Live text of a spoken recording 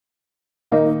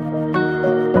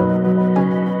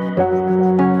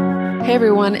Hey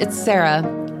everyone, it's Sarah,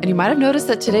 and you might have noticed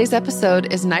that today's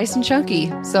episode is nice and chunky,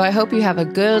 so I hope you have a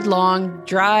good long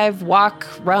drive, walk,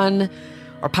 run,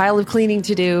 or pile of cleaning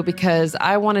to do because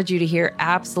I wanted you to hear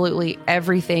absolutely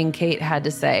everything Kate had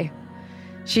to say.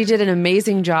 She did an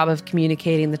amazing job of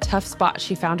communicating the tough spot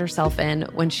she found herself in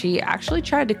when she actually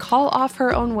tried to call off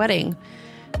her own wedding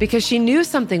because she knew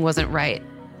something wasn't right,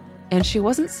 and she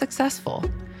wasn't successful.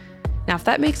 Now, if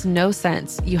that makes no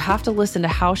sense, you have to listen to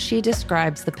how she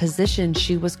describes the position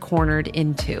she was cornered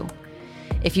into.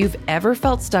 If you've ever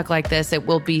felt stuck like this, it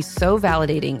will be so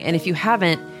validating. And if you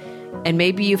haven't, and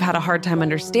maybe you've had a hard time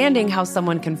understanding how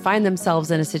someone can find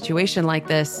themselves in a situation like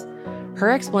this,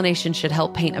 her explanation should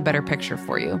help paint a better picture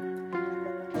for you.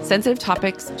 Sensitive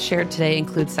topics shared today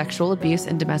include sexual abuse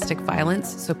and domestic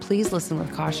violence, so please listen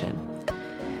with caution.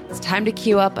 It's time to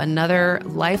cue up another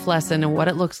life lesson in what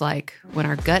it looks like when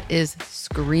our gut is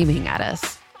screaming at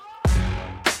us.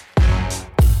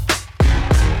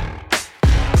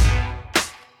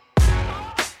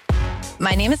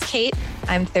 My name is Kate.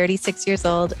 I'm 36 years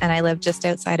old and I live just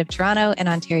outside of Toronto in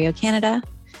Ontario, Canada.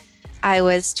 I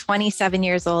was 27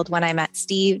 years old when I met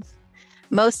Steve.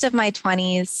 Most of my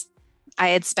 20s, I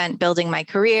had spent building my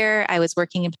career. I was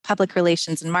working in public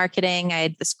relations and marketing. I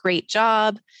had this great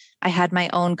job. I had my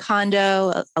own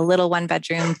condo, a little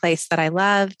one-bedroom place that I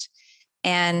loved,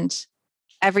 and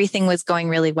everything was going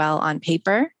really well on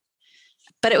paper.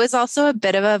 But it was also a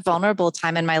bit of a vulnerable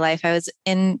time in my life. I was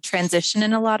in transition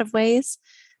in a lot of ways.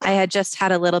 I had just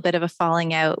had a little bit of a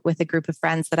falling out with a group of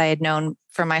friends that I had known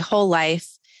for my whole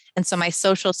life. And so my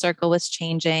social circle was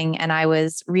changing, and I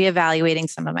was reevaluating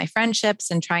some of my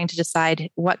friendships and trying to decide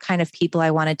what kind of people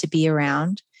I wanted to be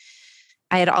around.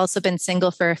 I had also been single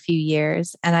for a few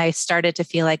years, and I started to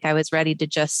feel like I was ready to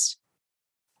just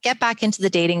get back into the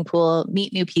dating pool,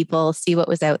 meet new people, see what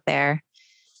was out there.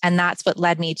 And that's what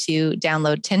led me to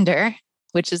download Tinder,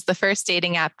 which is the first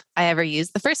dating app I ever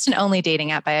used, the first and only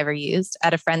dating app I ever used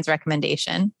at a friend's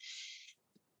recommendation.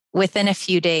 Within a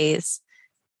few days,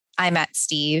 I met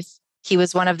Steve. He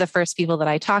was one of the first people that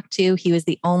I talked to. He was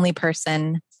the only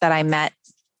person that I met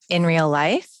in real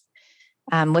life.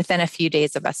 Within a few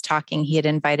days of us talking, he had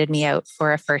invited me out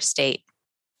for a first date.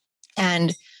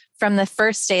 And from the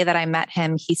first day that I met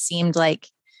him, he seemed like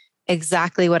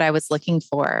exactly what I was looking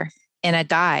for in a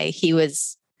guy. He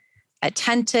was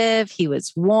attentive, he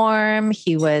was warm,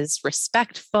 he was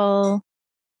respectful.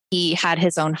 He had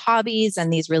his own hobbies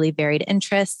and these really varied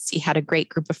interests. He had a great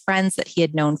group of friends that he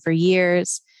had known for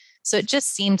years. So it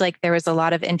just seemed like there was a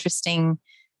lot of interesting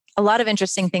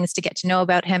things to get to know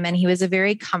about him. And he was a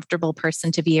very comfortable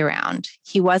person to be around.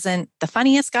 He wasn't the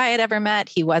funniest guy I'd ever met.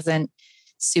 He wasn't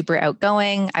super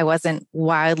outgoing. I wasn't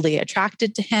wildly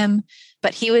attracted to him,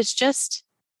 but he was just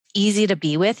easy to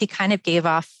be with. He kind of gave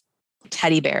off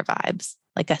teddy bear vibes,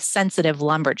 like a sensitive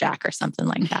lumberjack or something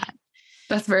like that.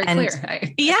 That's very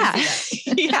clear. Yeah.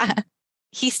 Yeah.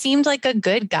 He seemed like a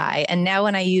good guy. And now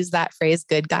when I use that phrase,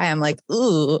 good guy, I'm like,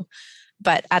 ooh.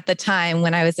 But at the time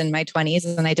when I was in my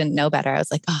 20s and I didn't know better, I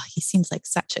was like, oh, he seems like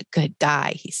such a good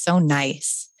guy. He's so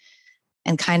nice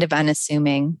and kind of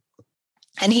unassuming.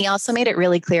 And he also made it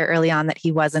really clear early on that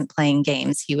he wasn't playing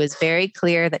games. He was very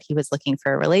clear that he was looking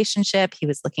for a relationship. He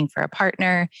was looking for a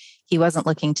partner. He wasn't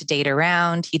looking to date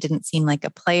around. He didn't seem like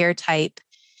a player type.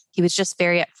 He was just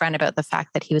very upfront about the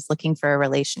fact that he was looking for a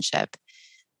relationship.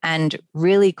 And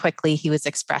really quickly, he was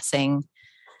expressing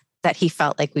that he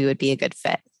felt like we would be a good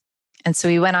fit. And so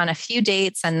we went on a few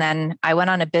dates, and then I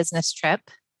went on a business trip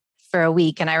for a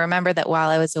week. And I remember that while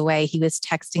I was away, he was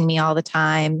texting me all the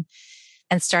time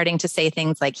and starting to say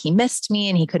things like he missed me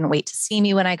and he couldn't wait to see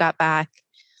me when I got back.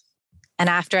 And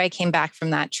after I came back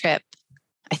from that trip,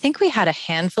 I think we had a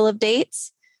handful of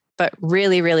dates, but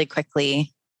really, really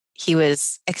quickly, he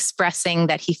was expressing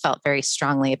that he felt very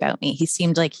strongly about me. He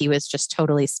seemed like he was just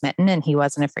totally smitten and he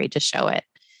wasn't afraid to show it.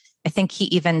 I think he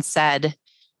even said,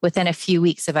 within a few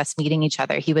weeks of us meeting each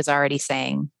other, he was already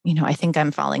saying, I think I'm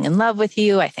falling in love with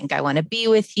you. I think I want to be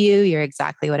with you. You're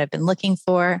exactly what I've been looking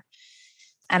for.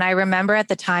 And I remember at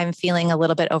the time feeling a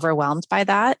little bit overwhelmed by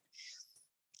that.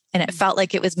 And it felt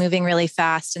like it was moving really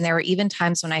fast. And there were even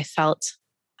times when I felt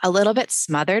a little bit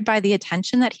smothered by the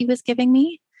attention that he was giving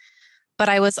me. But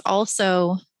I was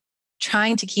also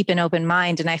trying to keep an open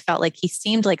mind. And I felt like he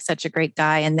seemed like such a great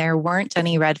guy. And there weren't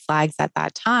any red flags at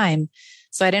that time.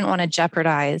 So I didn't want to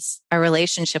jeopardize a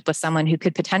relationship with someone who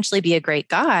could potentially be a great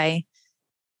guy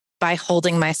by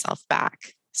holding myself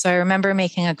back. So I remember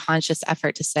making a conscious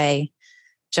effort to say,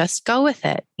 just go with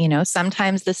it.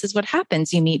 Sometimes this is what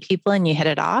happens. You meet people and you hit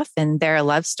it off, and there are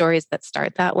love stories that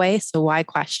start that way. So why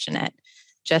question it?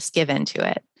 Just give into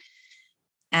it.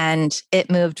 And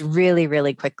it moved really,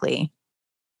 really quickly.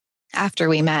 after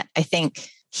we met. I think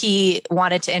he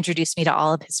wanted to introduce me to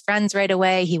all of his friends right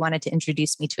away. He wanted to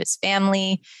introduce me to his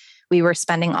family. We were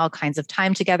spending all kinds of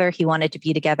time together. He wanted to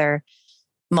be together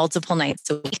multiple nights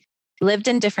a week. We lived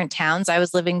in different towns. I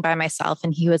was living by myself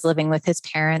and he was living with his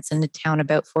parents in a town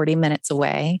about 40 minutes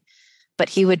away. But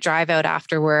he would drive out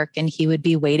after work and he would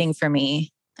be waiting for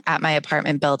me at my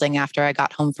apartment building after I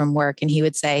got home from work. And he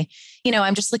would say,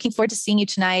 I'm just looking forward to seeing you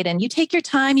tonight. And you take your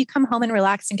time, you come home and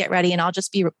relax and get ready, and I'll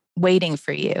just be waiting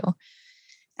for you.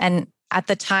 And at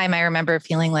the time, I remember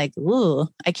feeling like, ooh,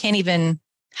 I can't even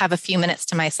have a few minutes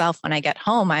to myself when I get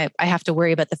home. I have to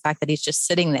worry about the fact that he's just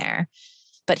sitting there.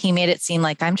 But he made it seem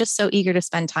like I'm just so eager to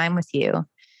spend time with you.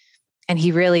 And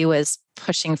he really was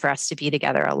pushing for us to be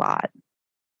together a lot.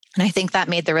 And I think that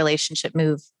made the relationship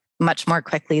move much more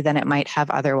quickly than it might have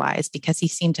otherwise, because he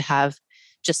seemed to have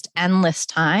just endless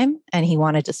time and he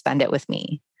wanted to spend it with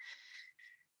me.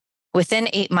 Within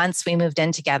 8 months, we moved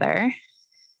in together.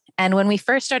 And when we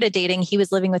first started dating, he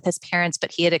was living with his parents,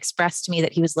 but he had expressed to me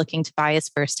that he was looking to buy his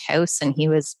first house. And he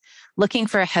was looking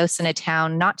for a house in a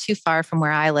town not too far from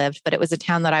where I lived, but it was a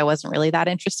town that I wasn't really that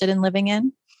interested in living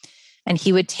in. And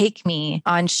he would take me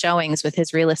on showings with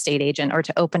his real estate agent or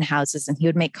to open houses. And he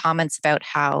would make comments about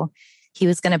how he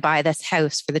was going to buy this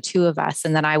house for the two of us.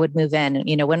 And then I would move in.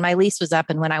 When my lease was up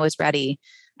and when I was ready,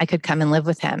 I could come and live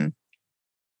with him.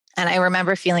 And I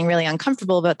remember feeling really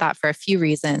uncomfortable about that for a few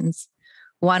reasons.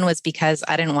 One was because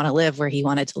I didn't want to live where he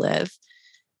wanted to live.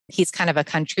 He's kind of a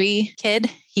country kid.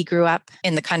 He grew up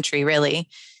in the country, really.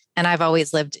 And I've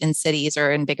always lived in cities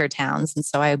or in bigger towns. And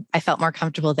so I felt more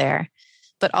comfortable there.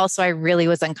 But also I really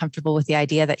was uncomfortable with the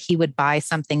idea that he would buy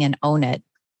something and own it.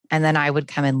 And then I would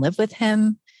come and live with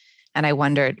him. And I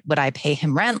wondered, would I pay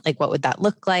him rent? Like, what would that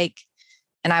look like?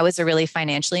 And I was a really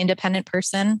financially independent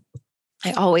person.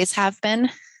 I always have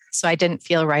been. So I didn't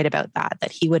feel right about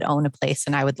that he would own a place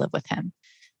and I would live with him.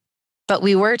 But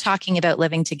we were talking about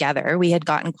living together. We had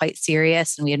gotten quite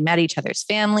serious and we had met each other's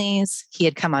families. He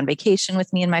had come on vacation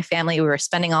with me and my family. We were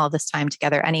spending all this time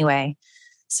together anyway.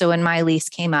 So when my lease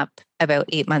came up about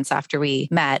 8 months after we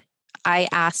met, I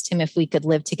asked him if we could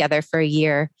live together for a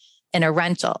year in a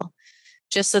rental,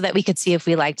 just so that we could see if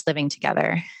we liked living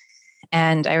together.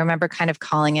 And I remember kind of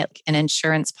calling it an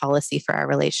insurance policy for our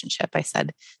relationship. I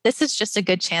said, this is just a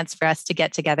good chance for us to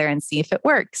get together and see if it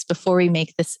works before we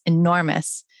make this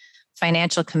enormous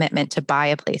financial commitment to buy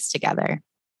a place together.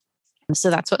 So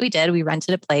that's what we did. We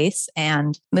rented a place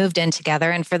and moved in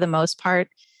together. And for the most part,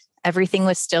 everything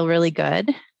was still really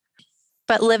good.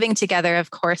 But living together, of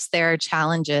course, there are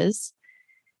challenges.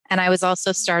 And I was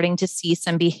also starting to see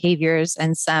some behaviors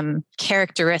and some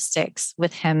characteristics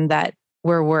with him that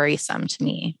were worrisome to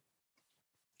me.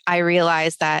 I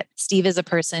realized that Steve is a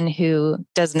person who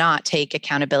does not take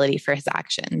accountability for his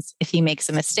actions. If he makes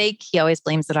a mistake, he always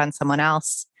blames it on someone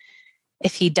else.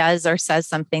 If he does or says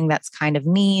something that's kind of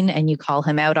mean and you call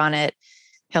him out on it,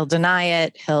 he'll deny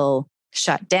it, he'll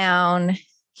shut down.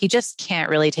 He just can't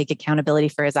really take accountability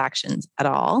for his actions at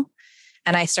all.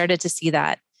 And I started to see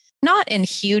that not in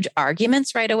huge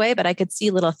arguments right away, but I could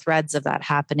see little threads of that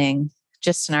happening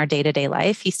just in our day-to-day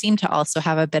life. He seemed to also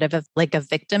have a bit of a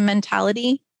victim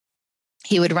mentality.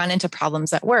 He would run into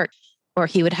problems at work or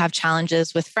he would have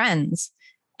challenges with friends.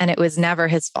 And it was never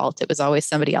his fault. It was always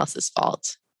somebody else's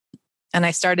fault. And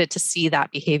I started to see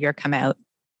that behavior come out.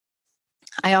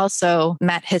 I also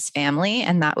met his family,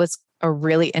 and that was a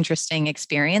really interesting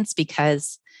experience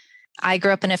because I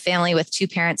grew up in a family with two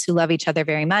parents who love each other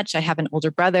very much. I have an older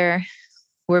brother.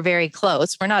 We're very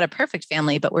close. We're not a perfect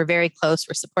family, but we're very close.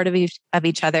 We're supportive of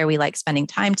each other. We like spending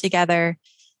time together.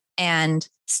 And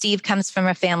Steve comes from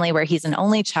a family where he's an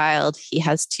only child. He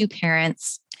has two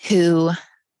parents who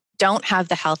don't have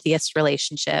the healthiest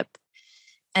relationship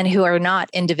and who are not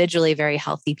individually very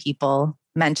healthy people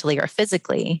mentally or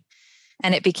physically.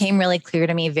 And it became really clear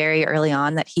to me very early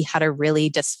on that he had a really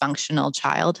dysfunctional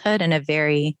childhood and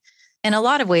in a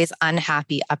lot of ways,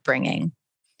 unhappy upbringing.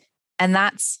 And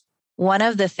that's one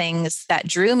of the things that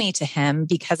drew me to him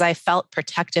because I felt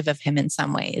protective of him in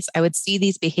some ways. I would see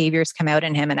these behaviors come out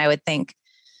in him and I would think,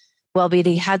 well, but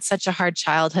he had such a hard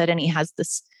childhood and he has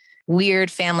this weird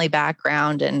family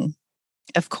background. And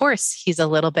of course, he's a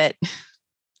little bit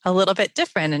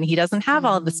different and he doesn't have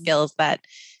all the skills that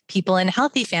people in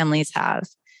healthy families have.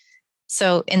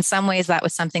 So in some ways, that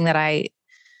was something that I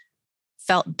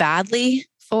felt badly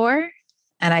for,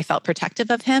 and I felt protective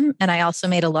of him. And I also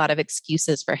made a lot of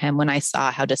excuses for him when I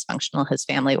saw how dysfunctional his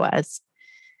family was.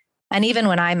 And even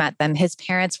when I met them, his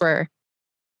parents were,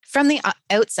 from the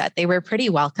outset, they were pretty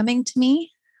welcoming to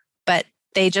me, but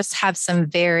they just have some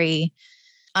very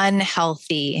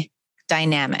unhealthy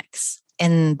dynamics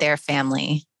in their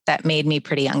family that made me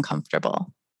pretty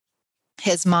uncomfortable.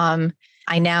 His mom,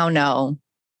 I now know,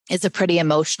 is a pretty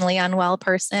emotionally unwell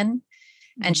person.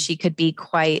 And she could be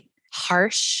quite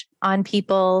harsh on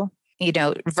people,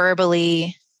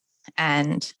 verbally,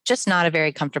 and just not a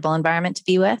very comfortable environment to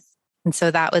be with. And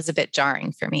so that was a bit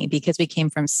jarring for me because we came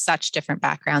from such different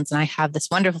backgrounds. And I have this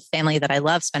wonderful family that I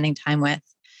love spending time with.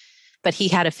 But he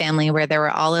had a family where there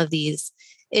were all of these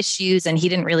issues and he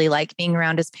didn't really like being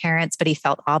around his parents, but he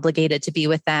felt obligated to be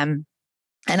with them.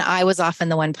 And I was often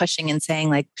the one pushing and saying,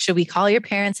 like, should we call your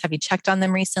parents? Have you checked on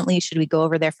them recently? Should we go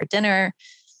over there for dinner?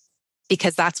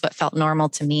 Because that's what felt normal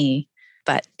to me,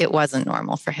 but it wasn't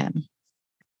normal for him.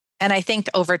 And I think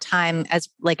over time,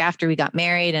 after we got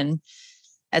married and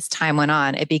as time went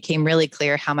on, it became really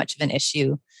clear how much of an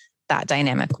issue that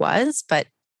dynamic was. But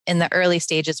in the early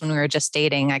stages when we were just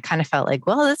dating, I kind of felt like,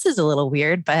 well, this is a little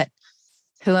weird, but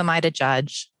who am I to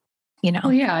judge?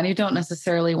 Well, yeah. And you don't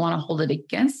necessarily want to hold it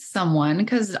against someone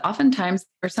because oftentimes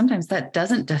or sometimes that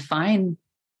doesn't define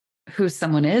who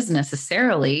someone is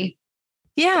necessarily.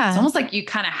 Yeah. It's almost like you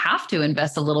kind of have to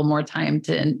invest a little more time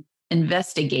to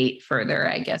investigate further,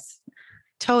 I guess.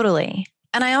 Totally.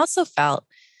 And I also felt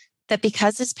that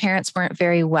because his parents weren't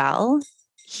very well,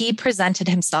 he presented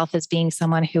himself as being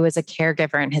someone who was a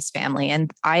caregiver in his family.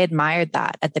 And I admired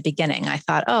that at the beginning. I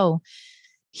thought, oh,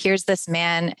 here's this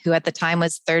man who at the time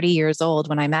was 30 years old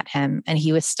when I met him, and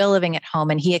he was still living at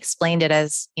home. And he explained it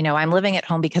as, I'm living at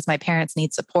home because my parents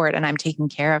need support and I'm taking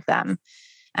care of them.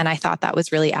 And I thought that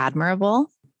was really admirable.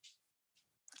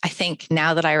 I think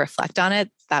now that I reflect on it,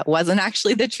 that wasn't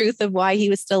actually the truth of why he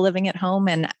was still living at home.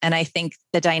 And I think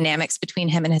the dynamics between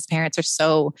him and his parents are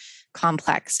so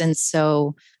complex and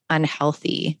so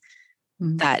unhealthy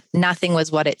that nothing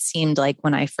was what it seemed like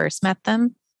when I first met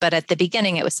them. But at the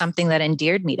beginning, it was something that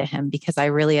endeared me to him because I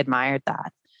really admired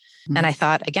that. And I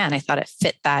thought it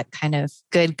fit that kind of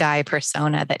good guy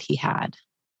persona that he had.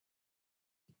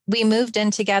 We moved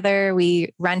in together.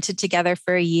 We rented together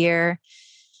for a year.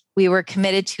 We were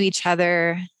committed to each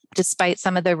other despite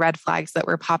some of the red flags that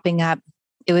were popping up.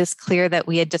 It was clear that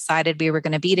we had decided we were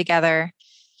going to be together.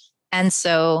 And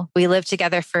so we lived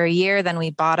together for a year. Then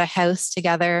we bought a house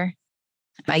together.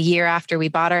 A year after we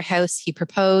bought our house, he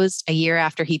proposed. A year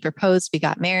after he proposed, we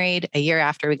got married. A year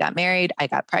after we got married, I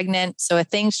got pregnant. So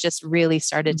things just really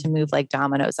started to move like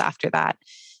dominoes after that.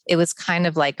 It was kind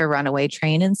of like a runaway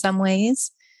train in some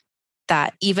ways,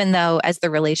 that even though as the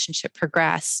relationship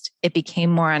progressed, it became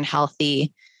more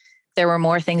unhealthy, there were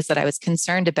more things that I was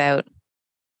concerned about.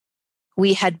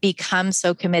 We had become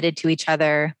so committed to each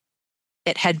other.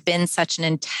 It had been such an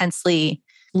intensely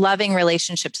loving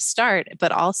relationship to start,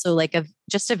 but also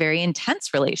just a very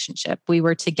intense relationship. We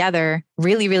were together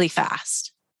really, really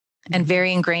fast and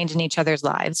very ingrained in each other's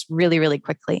lives really, really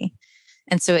quickly.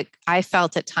 And so I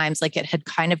felt at times like it had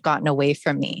kind of gotten away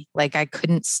from me. Like I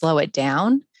couldn't slow it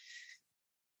down.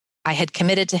 I had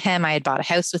committed to him. I had bought a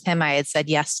house with him. I had said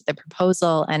yes to the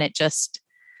proposal. And it just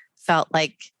felt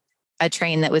like a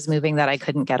train that was moving that I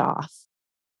couldn't get off.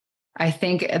 I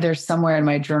think there's somewhere in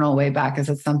my journal way back is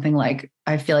it's something like,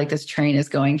 I feel like this train is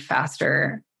going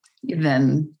faster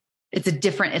than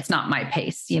it's not my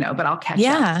pace, but I'll catch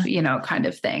up, kind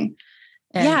of thing.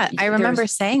 And I remember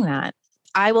saying that.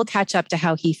 I will catch up to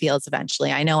how he feels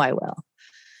eventually. I know I will.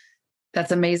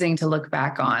 That's amazing to look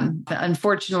back on.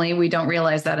 Unfortunately, we don't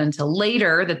realize that until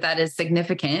later that is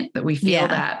significant, that we feel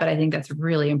that. But I think that's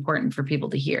really important for people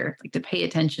to hear, like to pay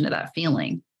attention to that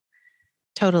feeling.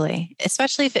 Totally.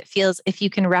 Especially if you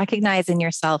can recognize in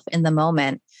yourself in the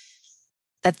moment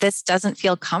that this doesn't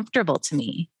feel comfortable to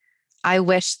me. I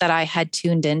wish that I had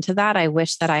tuned into that. I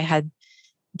wish that I had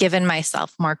given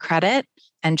myself more credit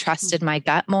and trusted my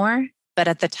gut more. But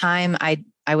at the time,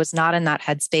 I was not in that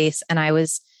headspace and I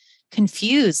was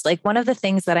confused. Like one of the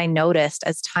things that I noticed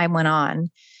as time went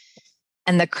on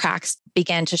and the cracks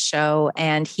began to show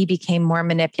and he became more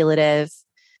manipulative,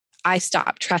 I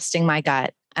stopped trusting my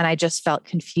gut and I just felt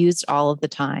confused all of the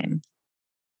time.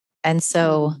 And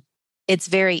so it's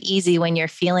very easy when you're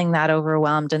feeling that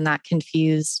overwhelmed and that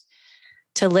confused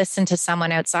to listen to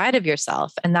someone outside of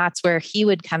yourself. And that's where he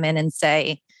would come in and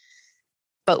say,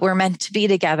 but we're meant to be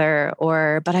together,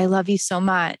 or, but I love you so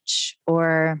much,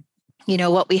 or,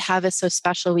 what we have is so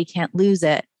special, we can't lose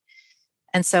it.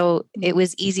 And so it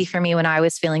was easy for me when I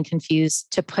was feeling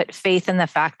confused to put faith in the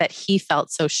fact that he felt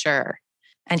so sure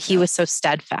and he was so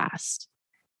steadfast.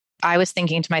 I was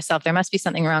thinking to myself, there must be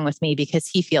something wrong with me because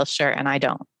he feels sure and I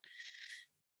don't.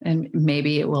 And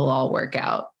maybe it will all work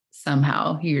out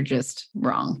somehow. You're just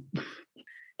wrong.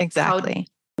 Exactly.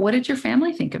 What did your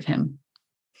family think of him?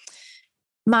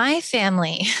 My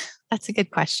family, that's a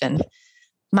good question.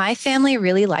 My family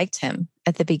really liked him.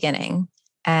 at the beginning.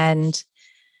 And,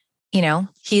 you know,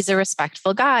 he's a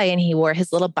respectful guy and he wore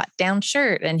his little button-down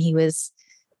shirt and he was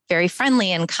very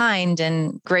friendly and kind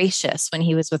and gracious when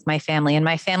he was with my family. And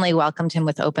my family welcomed him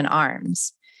with open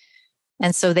arms.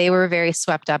 And so they were very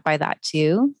swept up by that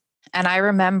too. And I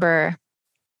remember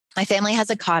my family has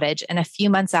a cottage, and a few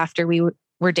months after we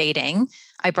were dating,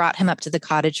 I brought him up to the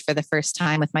cottage for the first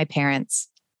time with my parents.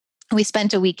 We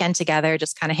spent a weekend together,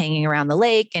 just kind of hanging around the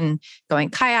lake and going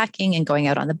kayaking and going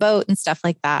out on the boat and stuff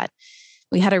like that.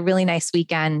 We had a really nice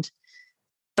weekend.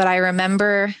 But I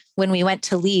remember when we went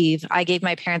to leave, I gave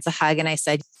my parents a hug and I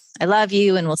said, I love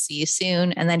you and we'll see you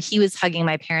soon. And then he was hugging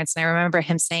my parents. And I remember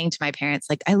him saying to my parents,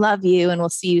 like, I love you and we'll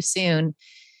see you soon.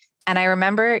 And I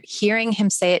remember hearing him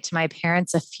say it to my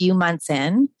parents a few months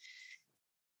in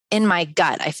my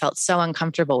gut, I felt so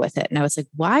uncomfortable with it. And I was like,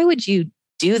 why would you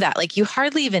do that? Like, you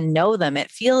hardly even know them.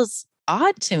 It feels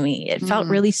odd to me. It felt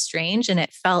really strange and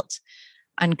it felt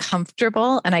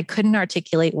uncomfortable. And I couldn't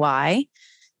articulate why,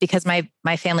 because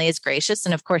my family is gracious.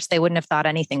 And of course, they wouldn't have thought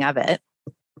anything of it.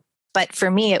 But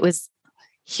for me, it was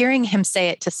hearing him say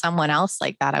it to someone else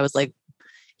like that. I was like,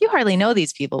 you hardly know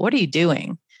these people. What are you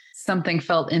doing? Something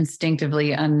felt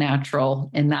instinctively unnatural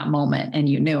in that moment and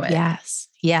you knew it.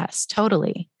 Yes,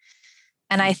 totally.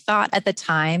 And I thought at the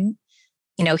time,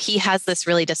 you know, he has this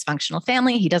really dysfunctional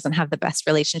family. He doesn't have the best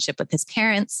relationship with his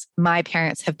parents. My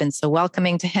parents have been so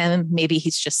welcoming to him. Maybe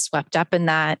he's just swept up in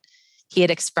that. He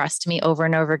had expressed to me over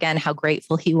and over again how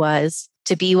grateful he was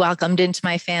to be welcomed into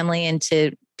my family and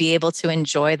to be able to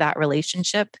enjoy that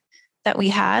relationship that we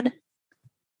had.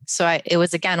 So it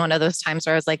was, again, one of those times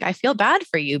where I was like, I feel bad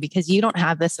for you because you don't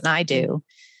have this and I do.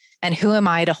 And who am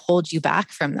I to hold you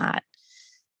back from that?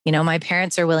 You know, my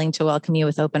parents are willing to welcome you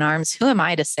with open arms. Who am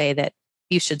I to say that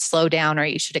you should slow down or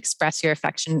you should express your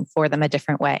affection for them a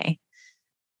different way?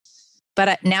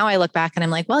 But now I look back and I'm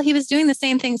like, well, he was doing the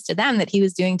same things to them that he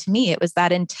was doing to me. It was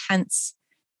that intense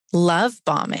love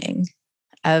bombing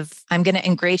of, I'm going to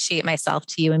ingratiate myself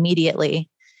to you immediately.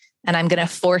 And I'm going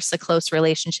to force a close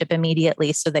relationship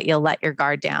immediately so that you'll let your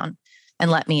guard down and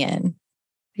let me in.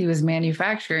 He was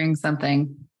manufacturing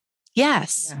something.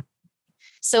 Yes. Yeah.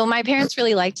 So my parents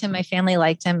really liked him. My family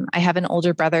liked him. I have an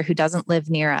older brother who doesn't live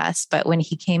near us, but when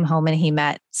he came home and he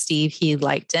met Steve, he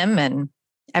liked him and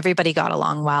everybody got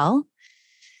along well.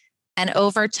 And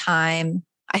over time,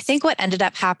 I think what ended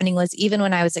up happening was, even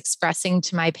when I was expressing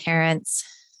to my parents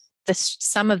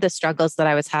some of the struggles that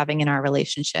I was having in our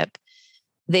relationship,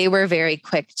 they were very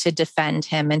quick to defend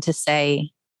him and to say,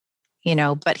 you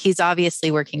know, but he's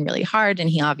obviously working really hard and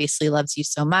he obviously loves you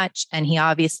so much. And he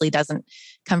obviously doesn't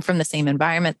come from the same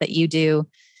environment that you do.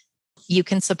 You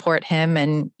can support him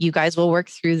and you guys will work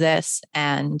through this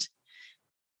and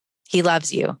he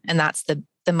loves you. And that's the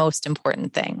most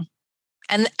important thing.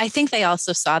 And I think they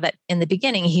also saw that in the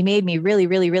beginning, he made me really,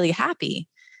 really, really happy.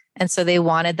 And so they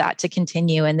wanted that to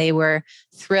continue. And they were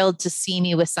thrilled to see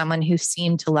me with someone who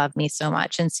seemed to love me so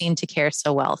much and seemed to care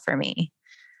so well for me,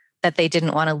 that they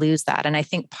didn't want to lose that. And I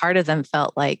think part of them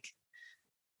felt like,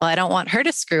 well, I don't want her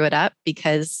to screw it up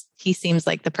because he seems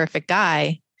like the perfect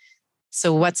guy.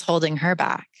 So what's holding her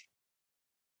back?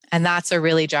 And that's a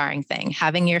really jarring thing,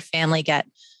 having your family get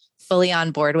fully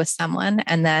on board with someone.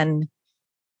 And then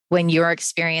when your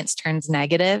experience turns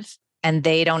negative and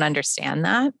they don't understand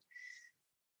that,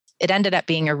 it ended up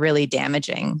being a really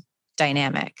damaging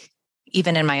dynamic,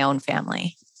 even in my own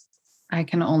family. I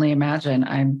can only imagine.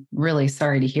 I'm really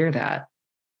sorry to hear that.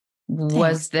 Thanks.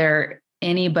 Was there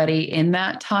anybody in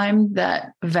that time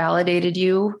that validated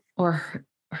you or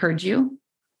heard you?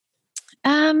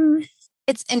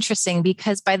 It's interesting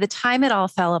because by the time it all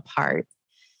fell apart,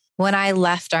 when I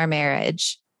left our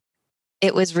marriage,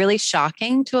 it was really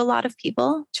shocking to a lot of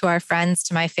people, to our friends,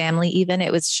 to my family even.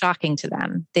 It was shocking to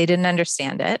them. They didn't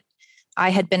understand it.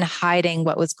 I had been hiding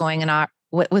what was going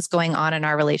on in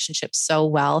our relationship so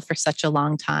well for such a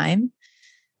long time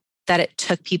that it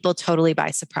took people totally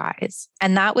by surprise.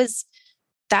 And that was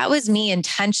me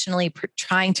intentionally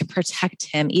trying to protect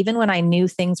him, even when I knew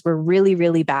things were really,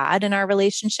 really bad in our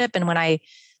relationship. And when I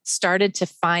started to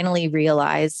finally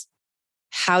realize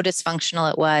how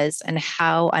dysfunctional it was and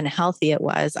how unhealthy it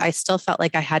was, I still felt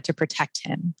like I had to protect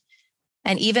him.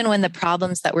 And even when the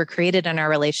problems that were created in our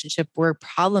relationship were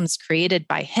problems created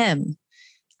by him,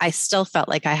 I still felt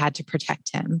like I had to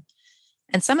protect him.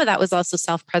 And some of that was also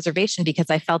self-preservation because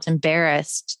I felt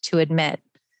embarrassed to admit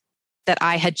that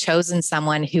I had chosen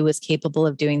someone who was capable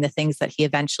of doing the things that he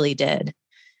eventually did.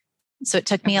 So it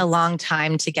took me a long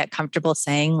time to get comfortable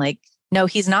saying, like, no,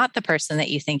 he's not the person that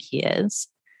you think he is.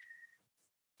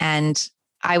 And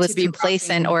I was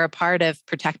complacent or a part of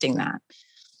protecting that.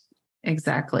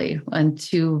 Exactly. And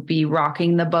to be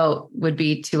rocking the boat would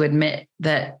be to admit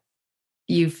that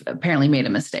you've apparently made a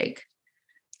mistake.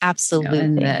 Absolutely.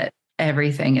 And that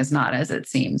everything is not as it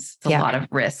seems. It's a lot of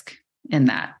risk in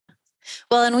that.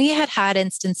 Well, and we had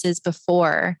instances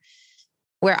before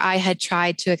where I had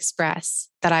tried to express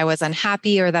that I was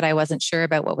unhappy or that I wasn't sure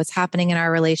about what was happening in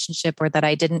our relationship or that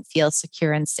I didn't feel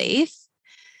secure and safe.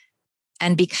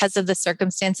 And because of the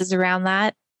circumstances around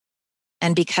that,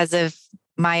 and because of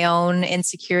my own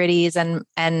insecurities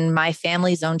and my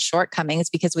family's own shortcomings,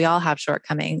 because we all have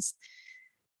shortcomings,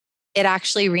 it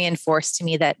actually reinforced to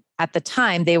me that at the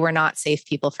time, they were not safe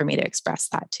people for me to express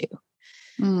that to.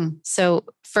 So,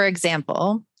 for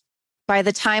example, by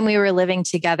the time we were living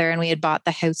together and we had bought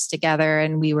the house together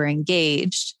and we were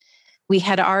engaged, we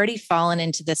had already fallen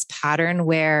into this pattern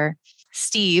where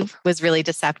Steve was really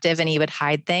deceptive and he would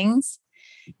hide things.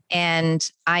 And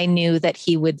I knew that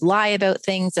he would lie about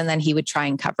things and then he would try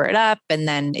and cover it up. And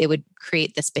then it would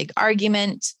create this big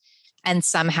argument. And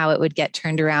somehow it would get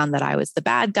turned around that I was the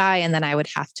bad guy. And then I would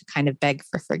have to kind of beg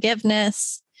for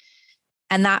forgiveness.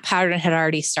 And that pattern had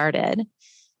already started.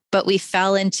 But we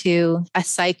fell into a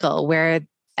cycle where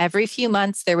every few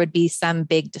months there would be some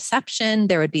big deception,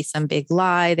 there would be some big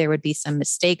lie, there would be some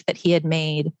mistake that he had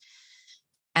made.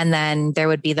 And then there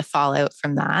would be the fallout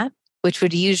from that, which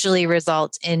would usually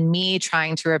result in me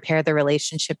trying to repair the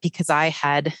relationship because I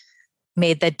had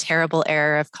made the terrible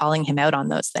error of calling him out on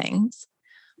those things.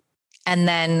 And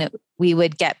then we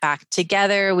would get back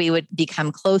together, we would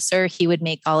become closer. He would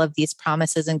make all of these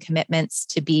promises and commitments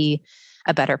to be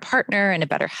a better partner and a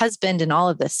better husband and all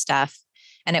of this stuff.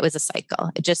 And it was a cycle.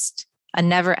 It just a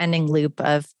never ending loop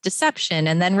of deception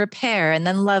and then repair and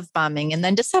then love bombing and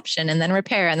then deception and then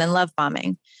repair and then love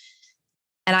bombing.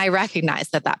 And I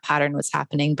recognized that that pattern was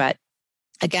happening. But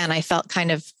again, I felt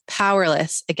kind of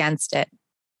powerless against it.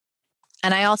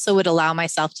 And I also would allow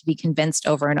myself to be convinced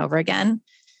over and over again,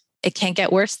 it can't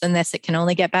get worse than this. It can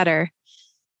only get better.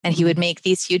 And he would make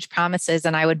these huge promises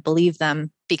and I would believe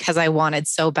them because I wanted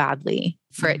so badly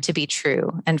for it to be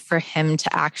true and for him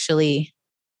to actually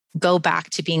go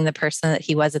back to being the person that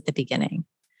he was at the beginning.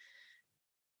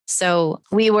 So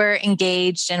we were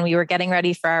engaged and we were getting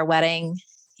ready for our wedding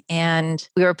and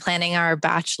we were planning our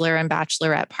bachelor and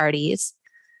bachelorette parties.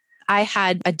 I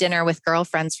had a dinner with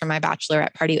girlfriends for my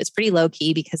bachelorette party. It was pretty low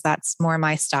key because that's more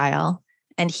my style.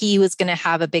 And he was going to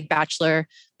have a big bachelor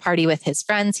party with his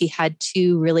friends. He had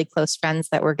two really close friends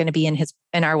that were going to be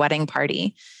in our wedding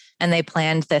party. And they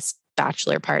planned this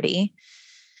bachelor party.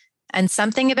 And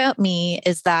something about me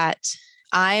is that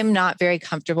I'm not very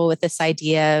comfortable with this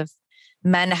idea of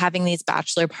men having these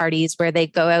bachelor parties where they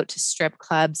go out to strip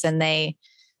clubs and they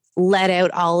let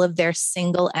out all of their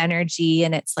single energy.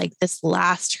 And it's like this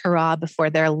last hurrah before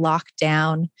they're locked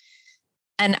down.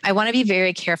 And I want to be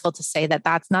very careful to say that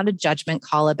that's not a judgment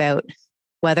call about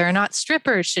whether or not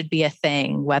strippers should be a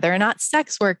thing, whether or not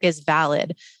sex work is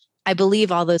valid. I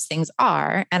believe all those things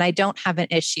are, and I don't have an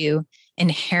issue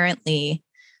inherently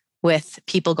with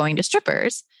people going to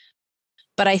strippers.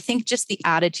 But I think just the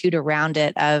attitude around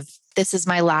it of this is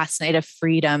my last night of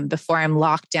freedom before I'm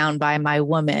locked down by my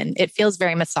woman, it feels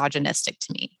very misogynistic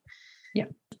to me. Yeah.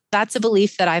 That's a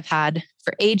belief that I've had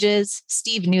for ages.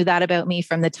 Steve knew that about me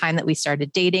from the time that we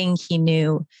started dating. He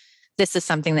knew this is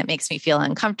something that makes me feel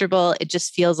uncomfortable. It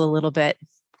just feels a little bit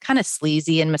kind of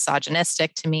sleazy and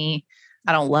misogynistic to me.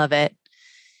 I don't love it.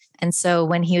 And so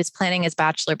when he was planning his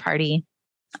bachelor party,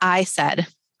 I said,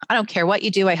 I don't care what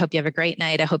you do. I hope you have a great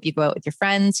night. I hope you go out with your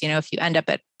friends. You know, if you end up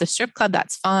at the strip club,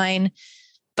 that's fine.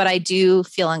 But I do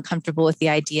feel uncomfortable with the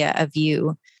idea of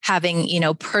you having, you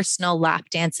know, personal lap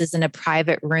dances in a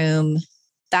private room.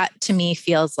 That to me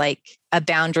feels like a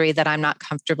boundary that I'm not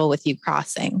comfortable with you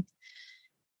crossing.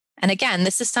 And again,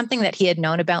 this is something that he had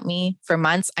known about me for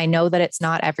months. I know that it's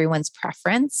not everyone's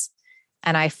preference.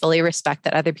 And I fully respect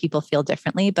that other people feel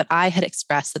differently. But I had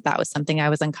expressed that that was something I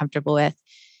was uncomfortable with.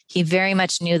 He very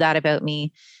much knew that about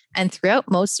me. And throughout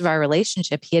most of our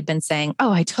relationship, he had been saying,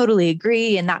 oh, I totally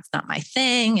agree. And that's not my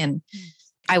thing. And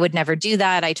I would never do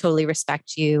that. I totally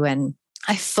respect you. And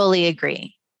I fully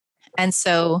agree. And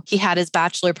so he had his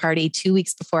bachelor party 2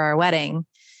 weeks before our wedding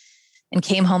and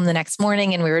came home the next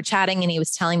morning and we were chatting and he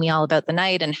was telling me all about the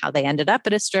night and how they ended up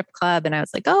at a strip club. And I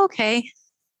was like, oh, okay,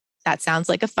 that sounds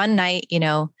like a fun night. You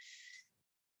know,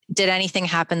 did anything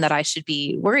happen that I should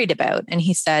be worried about? And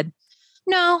he said,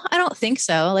 no, I don't think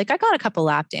so. Like I got a couple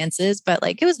lap dances, but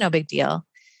like it was no big deal.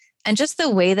 And just the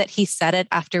way that he said it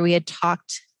after we had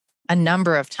talked a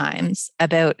number of times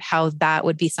about how that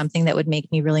would be something that would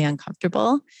make me really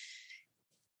uncomfortable.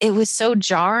 It was so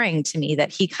jarring to me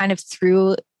that he kind of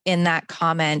threw in that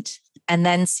comment and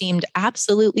then seemed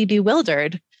absolutely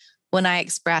bewildered when I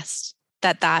expressed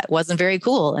that that wasn't very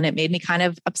cool. And it made me kind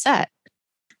of upset.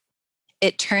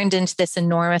 It turned into this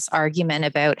enormous argument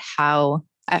about how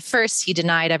at first he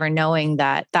denied ever knowing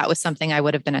that that was something I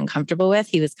would have been uncomfortable with.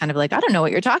 He was kind of like, I don't know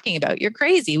what you're talking about. You're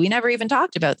crazy. We never even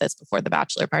talked about this before the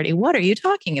bachelor party. What are you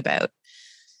talking about?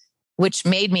 Which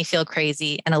made me feel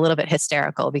crazy and a little bit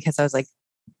hysterical because I was like,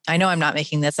 I know I'm not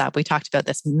making this up. We talked about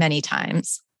this many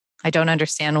times. I don't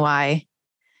understand why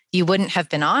you wouldn't have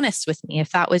been honest with me.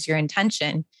 If that was your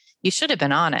intention, you should have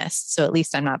been honest. So at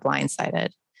least I'm not blindsided.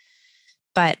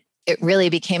 But it really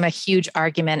became a huge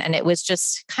argument. And it was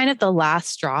just kind of the last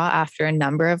straw after a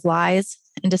number of lies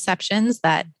and deceptions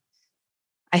that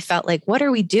I felt like, what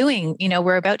are we doing? You know,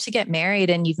 we're about to get married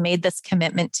and you've made this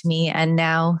commitment to me. And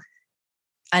now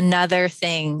another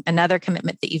thing, another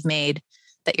commitment that you've made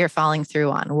that you're following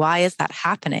through on. Why is that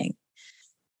happening?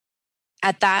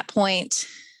 At that point,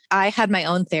 I had my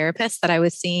own therapist that I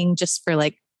was seeing just for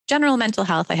like general mental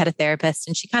health. I had a therapist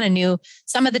and she kind of knew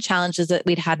some of the challenges that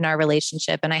we'd had in our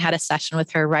relationship. And I had a session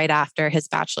with her right after his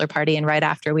bachelor party and right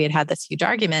after we had had this huge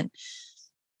argument.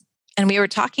 And we were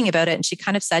talking about it. And she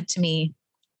kind of said to me,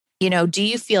 you know, do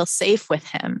you feel safe with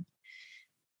him?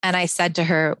 And I said to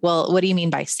her, well, what do you mean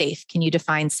by safe? Can you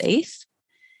define safe?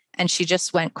 And she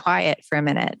just went quiet for a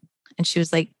minute. And she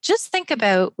was like, just think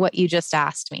about what you just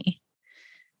asked me.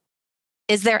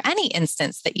 Is there any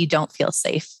instance that you don't feel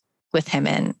safe with him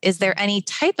in? Is there any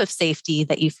type of safety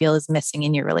that you feel is missing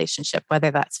in your relationship,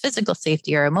 whether that's physical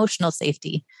safety or emotional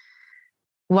safety?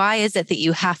 Why is it that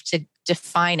you have to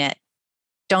define it?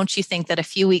 Don't you think that a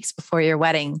few weeks before your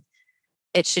wedding,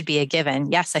 it should be a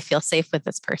given? Yes, I feel safe with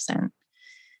this person.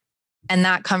 And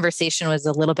that conversation was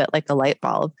a little bit like a light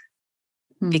bulb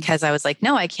because I was like,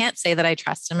 no, I can't say that I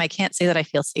trust him. I can't say that I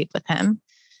feel safe with him.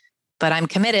 But I'm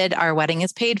committed. Our wedding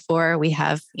is paid for. We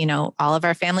have, you know, all of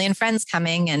our family and friends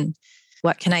coming. And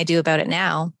what can I do about it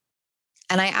now?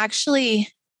 And I actually,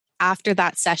 after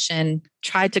that session,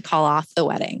 tried to call off the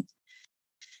wedding.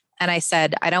 And I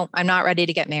said, I'm not ready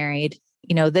to get married.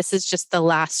 You know, this is just the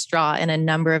last straw in a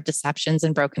number of deceptions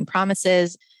and broken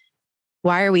promises.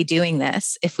 Why are we doing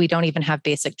this if we don't even have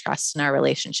basic trust in our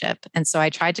relationship? And so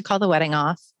I tried to call the wedding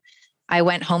off. I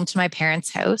went home to my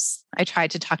parents' house. I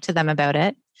tried to talk to them about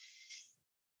it.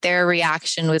 Their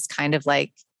reaction was kind of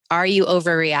like, are you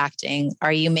overreacting?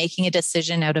 Are you making a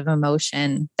decision out of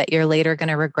emotion that you're later going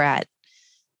to regret?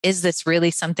 Is this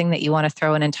really something that you want to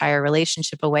throw an entire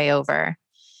relationship away over?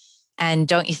 And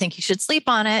don't you think you should sleep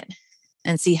on it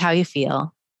and see how you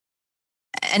feel?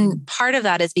 And part of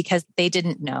that is because they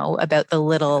didn't know about the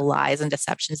little lies and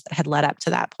deceptions that had led up to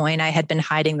that point. I had been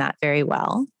hiding that very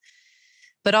well.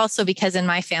 But also because in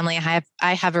my family,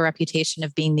 I have a reputation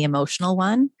of being the emotional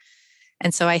one.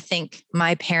 And so I think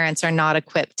my parents are not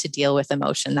equipped to deal with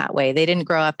emotion that way. They didn't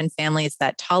grow up in families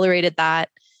that tolerated that.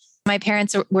 My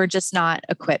parents were just not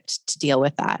equipped to deal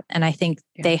with that. And I think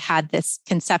they had this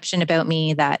conception about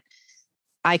me that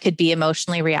I could be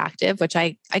emotionally reactive, which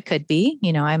I could be.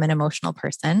 You know, I'm an emotional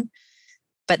person.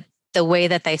 But the way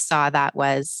that they saw that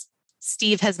was,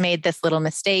 Steve has made this little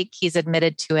mistake. He's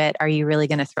admitted to it. Are you really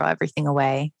going to throw everything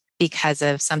away because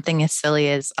of something as silly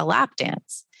as a lap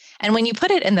dance? And when you put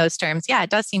it in those terms, yeah,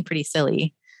 it does seem pretty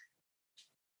silly.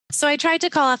 So I tried to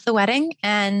call off the wedding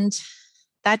and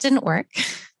that didn't work.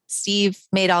 Steve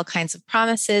made all kinds of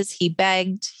promises. He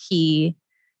begged. He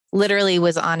literally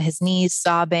was on his knees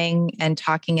sobbing and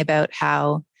talking about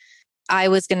how I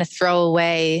was going to throw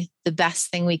away the best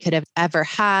thing we could have ever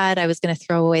had. I was going to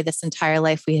throw away this entire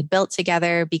life we had built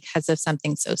together because of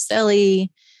something so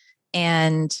silly.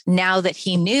 And now that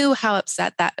he knew how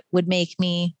upset that would make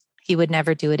me, he would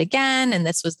never do it again. And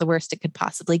this was the worst it could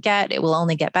possibly get. It will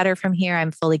only get better from here.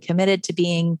 I'm fully committed to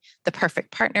being the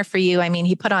perfect partner for you. I mean,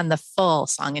 he put on the full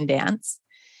song and dance.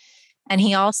 And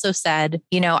he also said,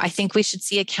 you know, I think we should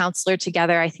see a counselor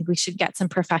together. I think we should get some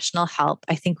professional help.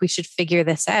 I think we should figure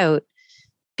this out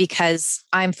because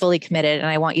I'm fully committed and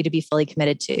I want you to be fully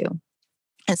committed too.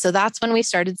 And so that's when we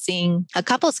started seeing a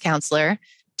couples counselor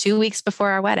 2 weeks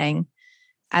before our wedding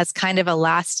as kind of a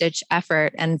last ditch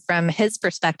effort. And from his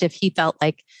perspective, he felt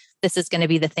like this is going to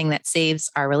be the thing that saves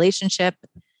our relationship.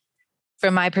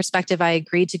 From my perspective, I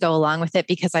agreed to go along with it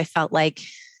because I felt like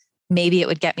maybe it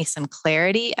would get me some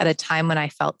clarity at a time when I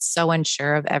felt so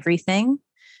unsure of everything.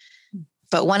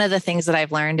 But one of the things that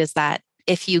I've learned is that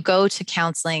if you go to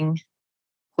counseling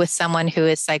with someone who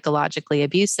is psychologically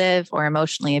abusive or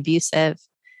emotionally abusive,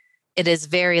 it is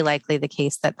very likely the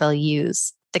case that they'll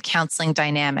use the counseling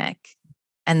dynamic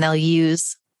and they'll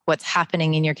use what's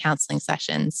happening in your counseling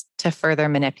sessions to further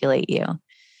manipulate you.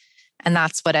 And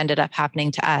that's what ended up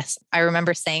happening to us. I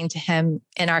remember saying to him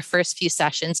in our first few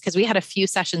sessions, because we had a few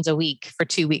sessions a week for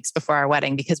 2 weeks before our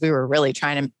wedding, because we were really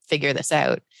trying to figure this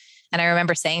out. And I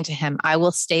remember saying to him, I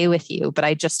will stay with you, but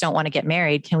I just don't want to get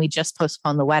married. Can we just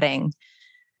postpone the wedding?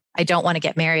 I don't want to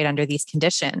get married under these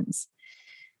conditions.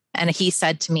 And he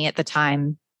said to me at the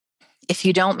time, if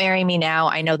you don't marry me now,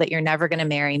 I know that you're never going to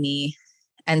marry me.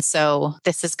 And so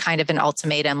this is kind of an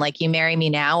ultimatum, like you marry me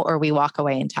now or we walk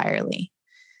away entirely.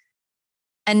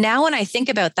 And now when I think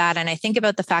about that, and I think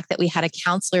about the fact that we had a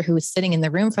counselor who was sitting in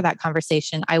the room for that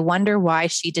conversation, I wonder why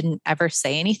she didn't ever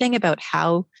say anything about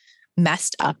how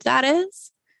messed up that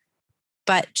is.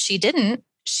 But she didn't.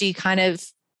 She kind of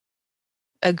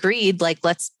agreed, like,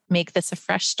 let's make this a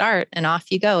fresh start and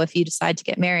off you go. If you decide to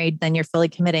get married, then you're fully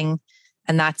committing.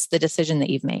 And that's the decision that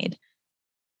you've made.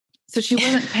 So she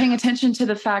wasn't paying attention to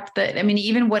the fact that, I mean,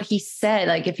 even what he said,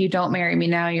 like, if you don't marry me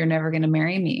now, you're never going to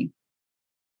marry me.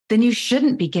 Then you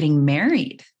shouldn't be getting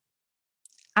married.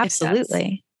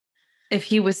 Absolutely. If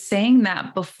he was saying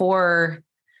that before,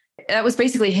 that was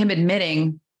basically him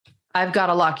admitting, I've got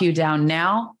to lock you down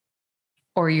now,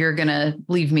 or you're going to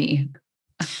leave me.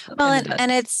 Well,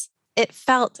 and it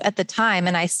felt at the time,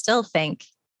 and I still think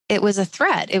it was a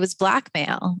threat. It was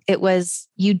blackmail. It was,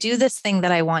 you do this thing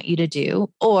that I want you to do,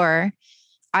 or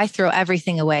I throw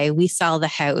everything away. We sell the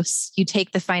house. You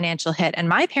take the financial hit. And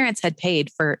my parents had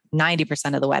paid for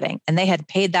 90% of the wedding, and they had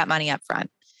paid that money up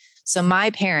front. So my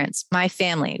parents, my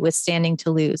family was standing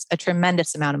to lose a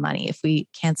tremendous amount of money if we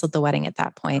canceled the wedding at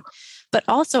that point. But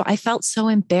also I felt so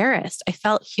embarrassed. I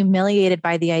felt humiliated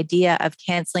by the idea of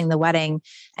canceling the wedding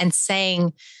and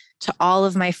saying to all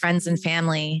of my friends and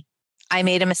family, I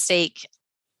made a mistake.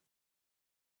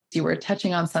 You were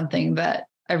touching on something that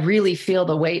I really feel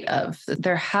the weight of.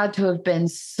 There had to have been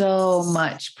so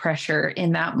much pressure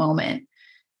in that moment.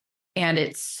 And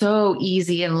it's so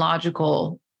easy and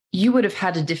logical. You would have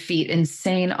had to defeat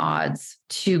insane odds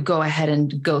to go ahead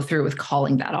and go through with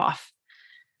calling that off.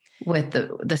 With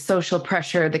the social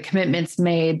pressure, the commitments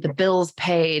made, the bills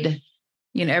paid,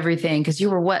 everything. Because you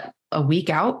were what, a week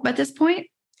out at this point?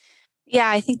 Yeah,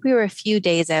 I think we were a few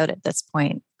days out at this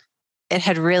point. It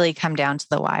had really come down to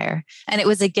the wire. And it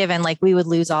was a given, like we would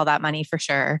lose all that money for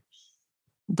sure.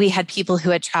 We had people who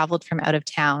had traveled from out of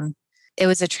town. It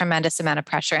was a tremendous amount of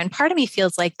pressure. And part of me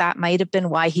feels like that might have been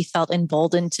why he felt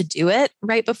emboldened to do it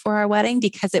right before our wedding,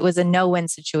 because it was a no-win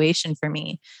situation for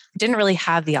me. I didn't really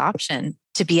have the option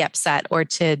to be upset or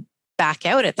to back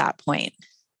out at that point.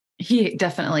 He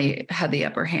definitely had the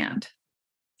upper hand.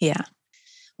 Yeah.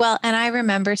 Well, and I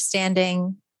remember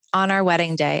standing on our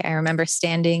wedding day. I remember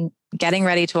standing, getting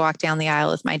ready to walk down the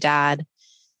aisle with my dad.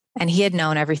 And he had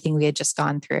known everything we had just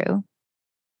gone through.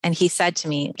 And he said to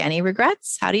me, any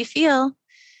regrets? How do you feel?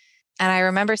 And I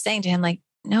remember saying to him, like,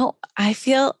 no, I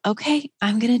feel okay.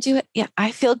 I'm going to do it. Yeah, I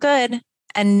feel good.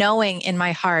 And knowing in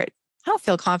my heart, I don't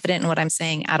feel confident in what I'm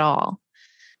saying at all.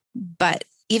 But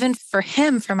even for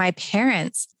him, for my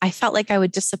parents, I felt like I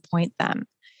would disappoint them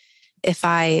if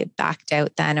I backed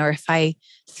out then, or if I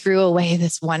threw away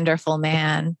this wonderful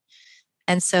man.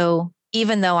 And so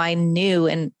even though I knew,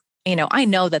 and, I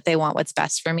know that they want what's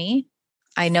best for me,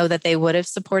 I know that they would have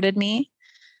supported me.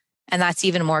 And that's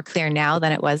even more clear now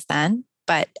than it was then.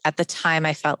 But at the time,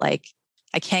 I felt like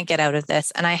I can't get out of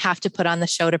this. And I have to put on the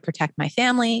show to protect my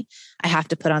family. I have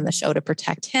to put on the show to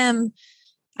protect him.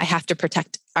 I have to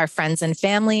protect our friends and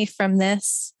family from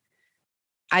this.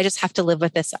 I just have to live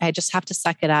with this. I just have to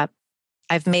suck it up.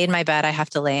 I've made my bed. I have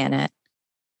to lay in it.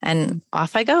 And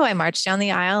off I go. I march down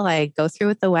the aisle. I go through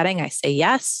with the wedding. I say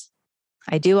yes.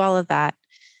 I do all of that.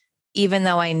 Even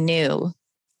though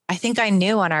I think I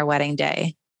knew on our wedding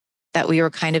day that we were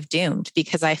kind of doomed,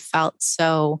 because I felt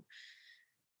so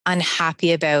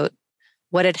unhappy about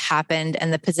what had happened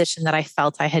and the position that I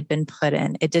felt I had been put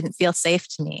in. It didn't feel safe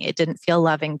to me. It didn't feel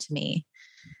loving to me.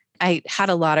 I had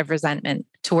a lot of resentment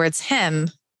towards him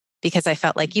because I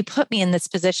felt like you put me in this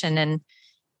position and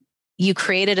you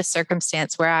created a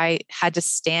circumstance where I had to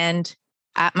stand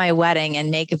at my wedding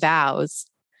and make vows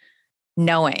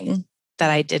knowing that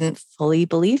I didn't fully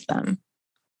believe them.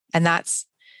 And that's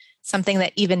something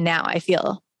that even now I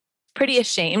feel pretty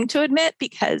ashamed to admit,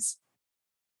 because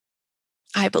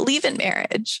I believe in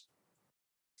marriage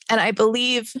and I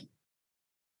believe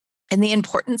in the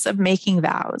importance of making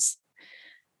vows.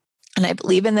 And I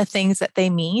believe in the things that they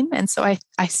mean. And so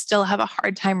I still have a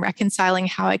hard time reconciling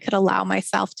how I could allow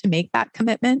myself to make that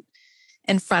commitment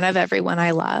in front of everyone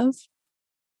I love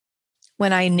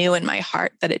when I knew in my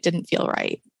heart that it didn't feel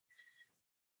right.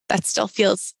 That still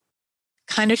feels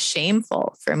kind of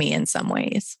shameful for me in some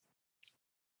ways,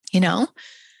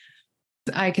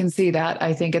 I can see that.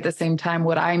 I think at the same time,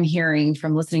 what I'm hearing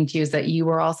from listening to you is that you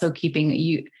were also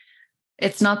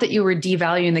it's not that you were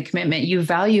devaluing the commitment. You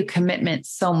value commitment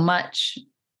so much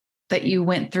that you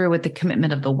went through with the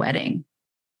commitment of the wedding.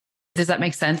 Does that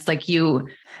make sense? Like you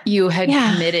had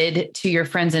committed to your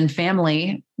friends and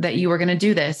family that you were going to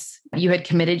do this. You had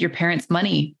committed your parents'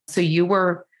 money. So you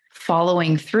were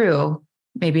following through,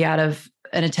 maybe out of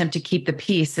an attempt to keep the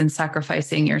peace and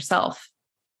sacrificing yourself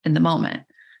in the moment.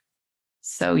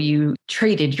 So you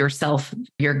traded yourself,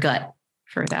 your gut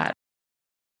for that.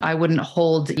 I wouldn't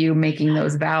hold you making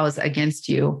those vows against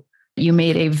you. You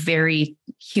made a very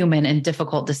human and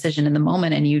difficult decision in the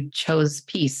moment, and you chose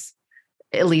peace,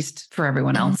 at least for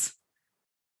everyone else.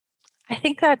 I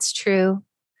think that's true.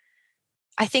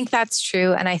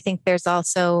 And I think there was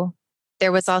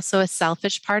also a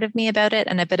selfish part of me about it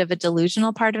and a bit of a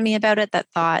delusional part of me about it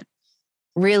that thought,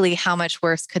 really, how much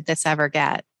worse could this ever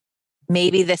get?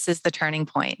 Maybe this is the turning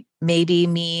point. Maybe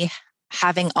me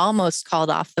having almost called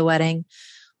off the wedding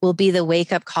will be the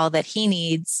wake-up call that he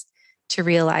needs to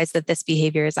realize that this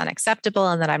behavior is unacceptable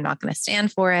and that I'm not going to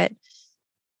stand for it.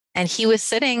 And he was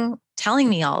sitting telling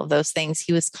me all of those things.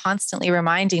 He was constantly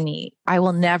reminding me, I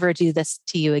will never do this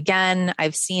to you again.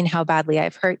 I've seen how badly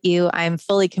I've hurt you. I'm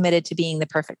fully committed to being the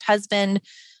perfect husband.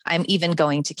 I'm even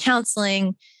going to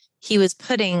counseling. He was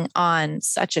putting on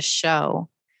such a show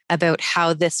about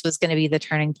how this was going to be the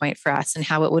turning point for us and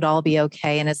how it would all be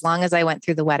okay. And as long as I went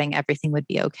through the wedding, everything would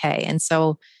be okay. And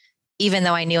so even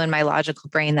though I knew in my logical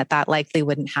brain that that likely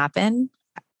wouldn't happen,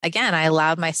 again, I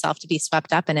allowed myself to be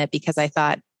swept up in it because I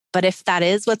thought, but if that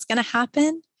is what's going to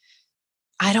happen,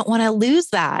 I don't want to lose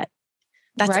that.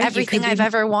 That's everything I've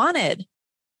ever wanted.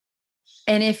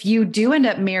 And if you do end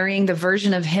up marrying the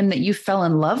version of him that you fell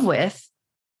in love with,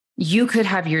 you could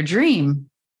have your dream.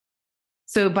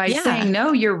 So by saying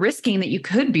no, you're risking that you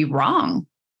could be wrong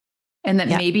and that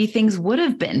maybe things would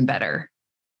have been better.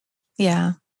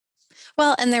 Yeah.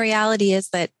 Well, and the reality is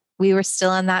that we were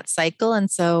still in that cycle. And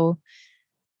so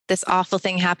this awful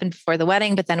thing happened before the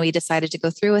wedding, but then we decided to go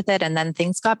through with it. And then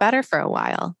things got better for a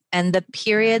while. And the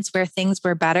periods where things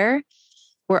were better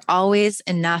were always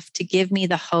enough to give me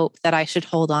the hope that I should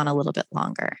hold on a little bit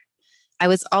longer. I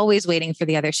was always waiting for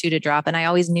the other shoe to drop, and I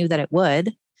always knew that it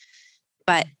would.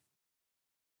 But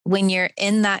when you're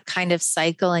in that kind of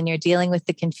cycle and you're dealing with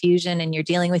the confusion and you're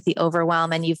dealing with the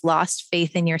overwhelm and you've lost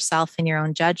faith in yourself and your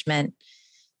own judgment,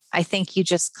 I think you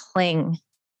just cling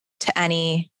to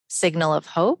any signal of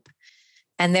hope.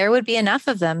 And there would be enough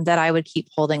of them that I would keep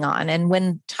holding on. And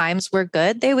when times were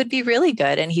good, they would be really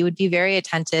good. And he would be very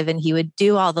attentive and he would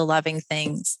do all the loving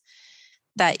things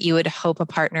that you would hope a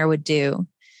partner would do.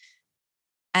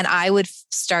 And I would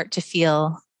start to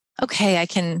feel, okay, I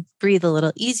can breathe a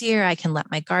little easier. I can let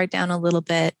my guard down a little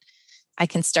bit. I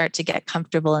can start to get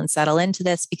comfortable and settle into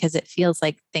this because it feels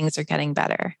like things are getting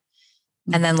better.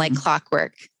 And then like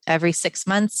clockwork, every 6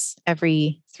 months,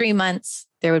 every 3 months,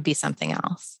 there would be something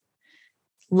else.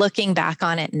 Looking back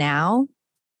on it now,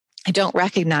 I don't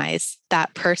recognize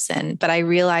that person, but I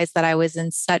realized that I was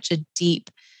in such a deep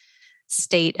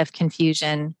state of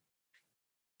confusion.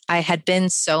 I had been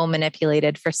so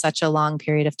manipulated for such a long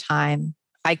period of time.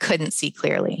 I couldn't see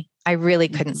clearly. I really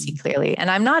couldn't see clearly. And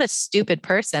I'm not a stupid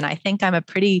person. I think I'm a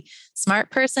pretty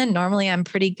smart person. Normally, I'm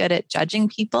pretty good at judging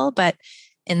people. But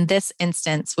in this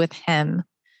instance with him,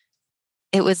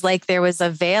 it was like there was a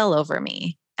veil over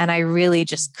me. And I really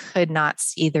just could not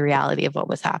see the reality of what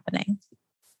was happening.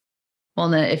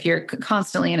 Well, if you're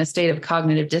constantly in a state of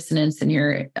cognitive dissonance and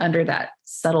you're under that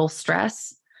subtle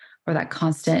stress or that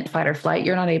constant fight or flight,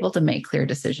 you're not able to make clear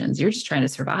decisions. You're just trying to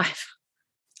survive.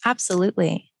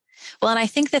 Absolutely. Well, and I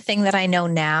think the thing that I know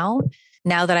now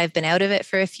that I've been out of it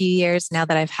for a few years, now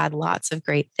that I've had lots of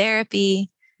great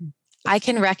therapy, I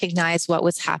can recognize what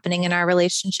was happening in our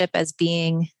relationship as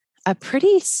being a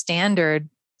pretty standard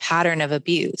pattern of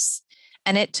abuse.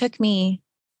 And it took me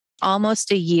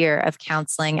almost a year of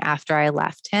counseling after I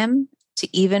left him to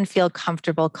even feel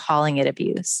comfortable calling it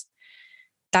abuse.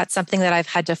 That's something that I've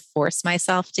had to force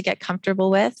myself to get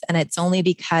comfortable with. And it's only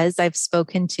because I've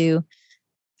spoken to,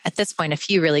 at this point, a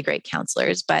few really great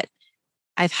counselors, but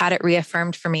I've had it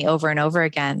reaffirmed for me over and over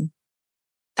again.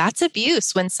 That's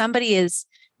abuse. When somebody is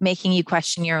making you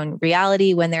question your own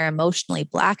reality, when they're emotionally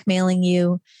blackmailing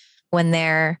you, when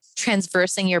they're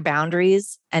transversing your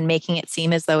boundaries and making it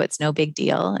seem as though it's no big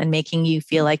deal and making you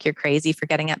feel like you're crazy for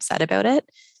getting upset about it,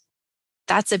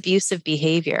 that's abusive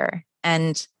behavior.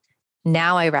 And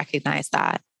now I recognize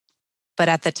that. But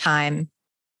at the time,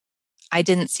 I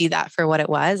didn't see that for what it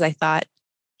was. I thought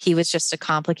he was just a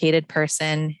complicated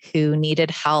person who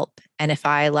needed help. And if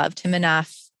I loved him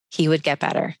enough, he would get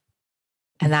better.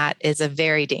 And that is a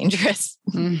very dangerous,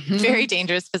 very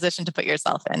dangerous position to put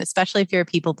yourself in, especially if you're a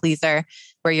people pleaser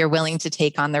where you're willing to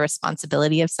take on the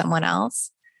responsibility of someone else.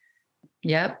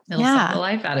 Yep. It'll suck the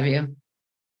life out of you.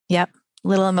 Yep.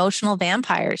 Little emotional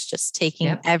vampires just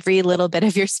taking every little bit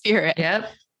of your spirit. Yep.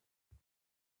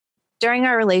 During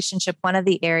our relationship, one of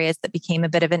the areas that became a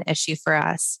bit of an issue for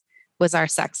us was our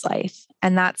sex life.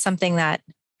 And that's something that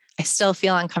I still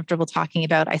feel uncomfortable talking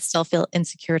about. I still feel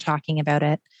insecure talking about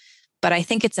it. But I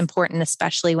think it's important,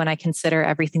 especially when I consider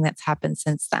everything that's happened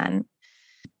since then.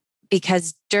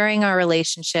 Because during our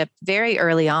relationship, very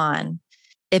early on,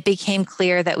 it became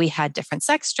clear that we had different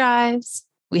sex drives,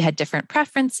 we had different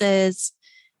preferences,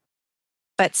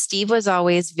 but Steve was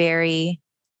always very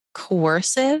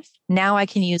coercive. Now I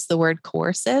can use the word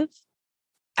coercive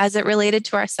as it related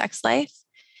to our sex life.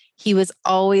 He was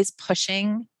always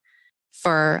pushing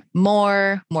for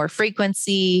more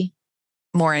frequency,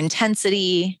 more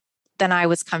intensity than I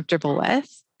was comfortable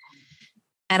with.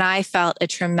 And I felt a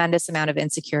tremendous amount of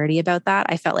insecurity about that.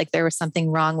 I felt like there was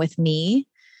something wrong with me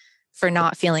for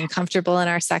not feeling comfortable in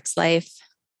our sex life.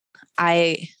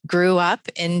 I grew up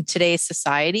in today's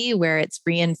society where it's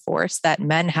reinforced that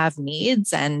men have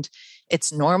needs and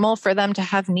it's normal for them to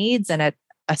have needs. And at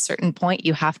a certain point,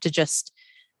 you have to just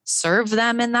serve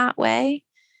them in that way.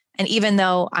 And even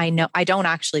though I know I don't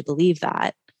actually believe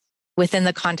that, within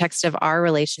the context of our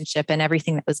relationship and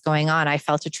everything that was going on, I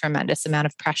felt a tremendous amount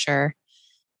of pressure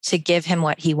to give him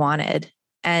what he wanted.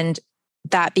 And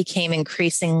that became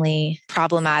increasingly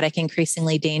problematic,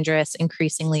 increasingly dangerous,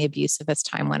 increasingly abusive as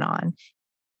time went on.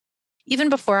 Even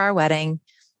before our wedding,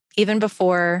 even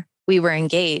before we were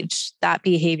engaged, that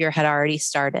behavior had already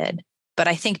started. But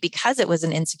I think because it was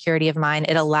an insecurity of mine,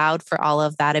 it allowed for all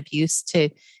of that abuse to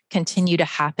continue to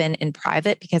happen in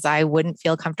private because I wouldn't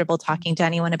feel comfortable talking to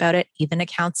anyone about it, even a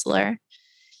counselor.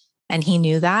 And he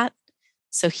knew that.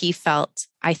 So he felt,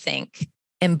 I think,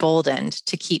 emboldened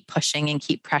to keep pushing and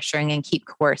keep pressuring and keep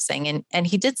coercing. And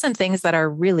he did some things that are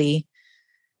really,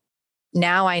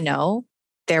 now I know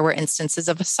there were instances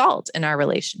of assault in our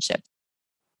relationship.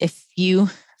 If you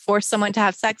force someone to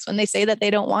have sex when they say that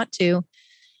they don't want to,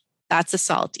 that's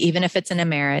assault, even if it's in a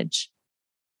marriage.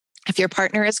 If your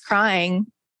partner is crying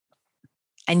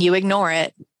and you ignore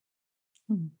it,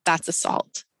 that's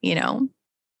assault, you know?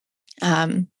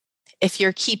 If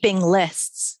you're keeping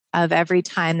lists of every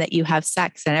time that you have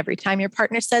sex and every time your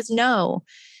partner says no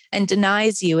and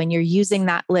denies you and you're using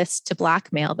that list to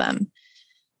blackmail them,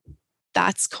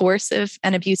 that's coercive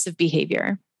and abusive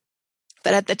behavior.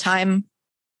 But at the time,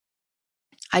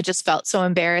 I just felt so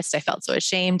embarrassed. I felt so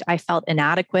ashamed. I felt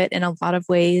inadequate in a lot of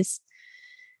ways.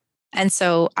 And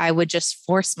so I would just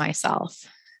force myself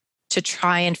to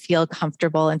try and feel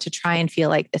comfortable and to try and feel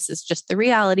like this is just the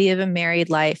reality of a married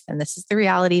life. And this is the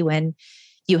reality when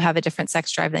you have a different sex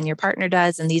drive than your partner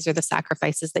does. And these are the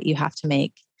sacrifices that you have to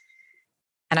make.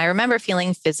 And I remember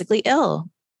feeling physically ill,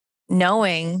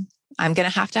 knowing I'm going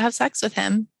to have sex with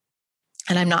him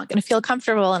and I'm not going to feel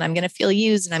comfortable and I'm going to feel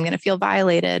used and I'm going to feel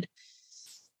violated.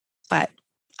 But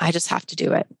I just have to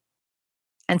do it.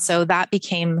 And so that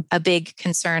became a big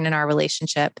concern in our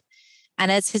relationship.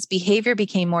 And as his behavior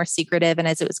became more secretive and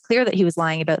as it was clear that he was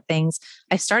lying about things,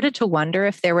 I started to wonder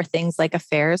if there were things like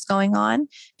affairs going on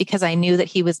because I knew that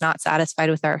he was not satisfied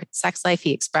with our sex life.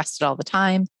 He expressed it all the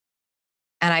time.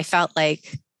 And I felt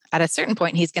like at a certain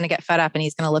point, he's going to get fed up and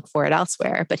he's going to look for it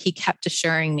elsewhere. But he kept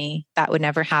assuring me that would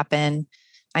never happen.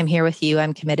 I'm here with you.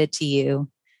 I'm committed to you.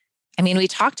 I mean, we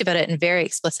talked about it in very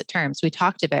explicit terms. We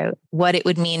talked about what it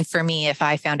would mean for me if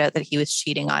I found out that he was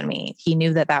cheating on me. He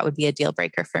knew that that would be a deal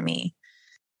breaker for me.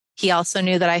 He also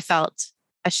knew that I felt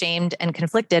ashamed and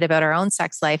conflicted about our own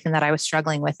sex life and that I was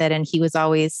struggling with it. And he was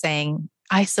always saying,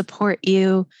 I support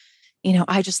you. You know,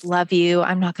 I just love you.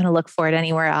 I'm not going to look for it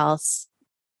anywhere else.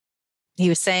 He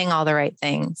was saying all the right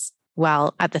things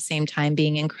while at the same time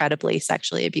being incredibly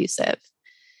sexually abusive.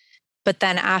 But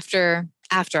then after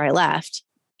I left,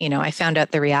 you know, I found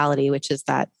out the reality, which is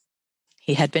that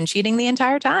he had been cheating the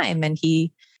entire time and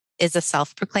he is a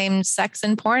self-proclaimed sex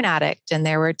and porn addict. And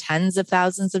there were tens of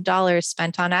thousands of dollars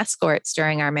spent on escorts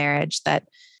during our marriage that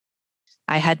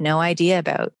I had no idea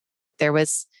about. There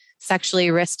was sexually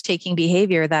risk-taking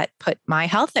behavior that put my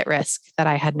health at risk that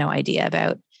I had no idea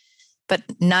about. But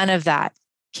none of that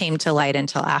came to light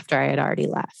until after I had already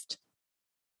left.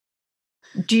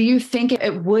 Do you think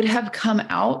it would have come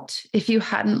out if you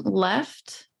hadn't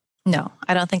left? No,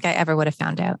 I don't think I ever would have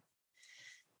found out.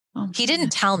 He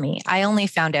didn't tell me. I only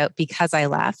found out because I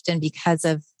left and because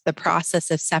of the process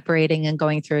of separating and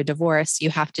going through a divorce. You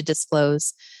have to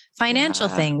disclose financial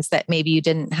things that maybe you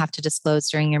didn't have to disclose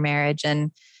during your marriage.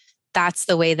 And that's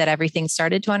the way that everything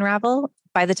started to unravel.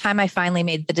 by the time I finally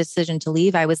made the decision to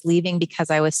leave, I was leaving because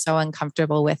I was so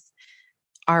uncomfortable with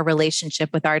our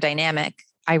relationship, with our dynamic.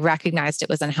 I recognized it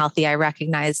was unhealthy. I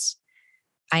recognized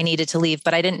I needed to leave,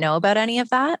 but I didn't know about any of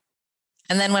that.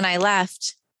 And then when I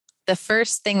left, the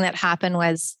first thing that happened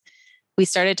was we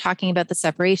started talking about the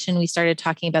separation. We started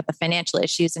talking about the financial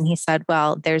issues. And he said,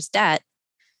 well, there's debt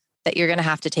that you're going to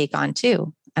have to take on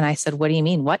too. And I said, what do you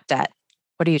mean? What debt?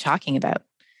 What are you talking about?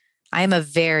 I am a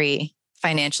very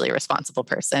financially responsible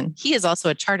person. He is also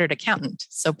a chartered accountant.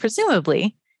 So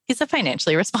presumably he's a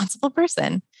financially responsible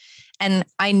person. And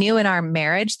I knew in our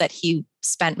marriage that he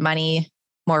spent money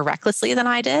more recklessly than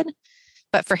I did.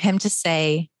 But for him to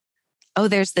say, oh,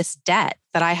 there's this debt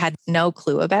that I had no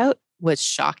clue about was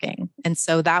shocking. And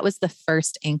so that was the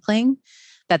first inkling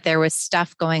that there was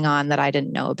stuff going on that I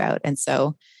didn't know about. And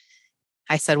so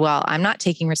I said, well, I'm not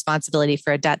taking responsibility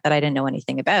for a debt that I didn't know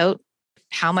anything about.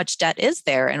 How much debt is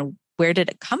there and where did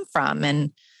it come from?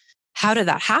 And how did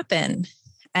that happen?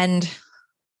 And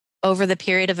over the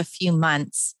period of a few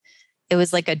months, it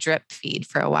was like a drip feed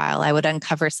for a while. I would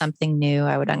uncover something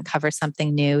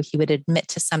new. He would admit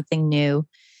to something new.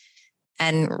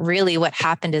 And really what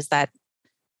happened is that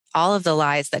all of the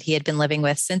lies that he had been living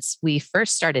with since we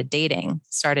first started dating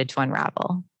started to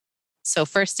unravel. So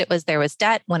first it was there was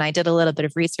debt. When I did a little bit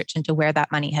of research into where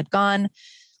that money had gone,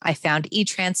 I found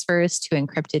e-transfers to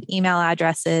encrypted email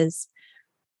addresses.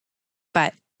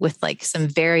 But with like some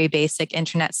very basic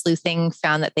internet sleuthing,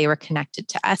 found that they were connected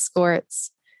to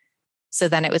escorts. So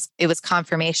then it was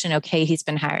confirmation, okay, he's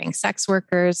been hiring sex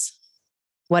workers.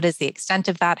 What is the extent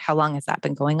of that? How long has that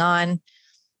been going on?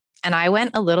 And I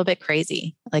went a little bit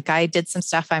crazy. Like I did some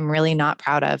stuff I'm really not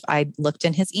proud of. I looked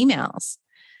in his emails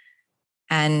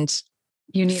and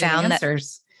you need found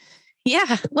answers.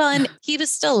 Yeah. Well, and he was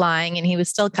still lying and he was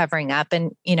still covering up.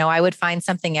 And, I would find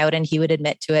something out and he would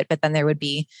admit to it, but then there would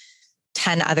be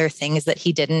 10 other things that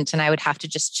he didn't. And I would have to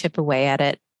just chip away at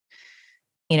it,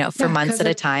 for months at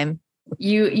a time.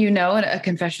 A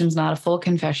confession's not a full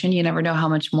confession. You never know how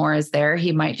much more is there.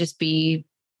 He might just be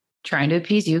trying to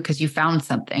appease you because you found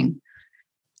something.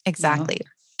 Exactly.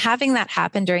 Having that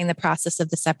happen during the process of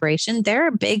the separation, there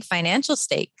are big financial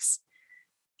stakes.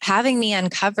 Having me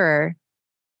uncover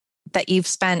that you've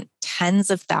spent tens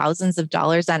of thousands of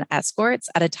dollars on escorts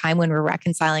at a time when we're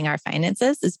reconciling our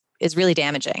finances is really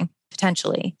damaging,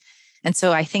 potentially. And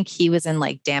so I think he was in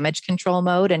like damage control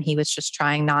mode and he was just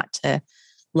trying not to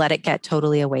let it get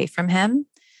totally away from him.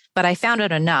 But I found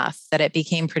out enough that it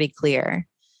became pretty clear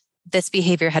this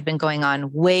behavior had been going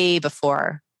on way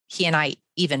before he and I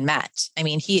even met. I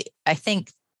mean, I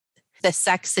think the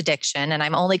sex addiction, and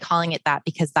I'm only calling it that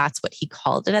because that's what he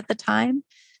called it at the time.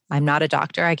 I'm not a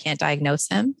doctor. I can't diagnose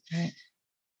him. Right.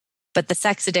 But the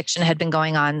sex addiction had been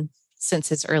going on since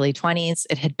his early 20s.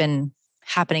 It had been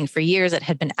happening for years. It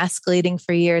had been escalating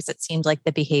for years. It seemed like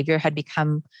the behavior had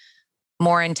become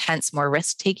more intense, more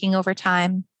risk-taking over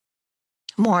time,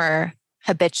 more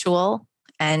habitual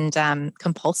and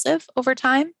compulsive over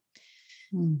time.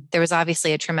 There was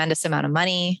obviously a tremendous amount of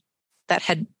money that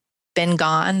had been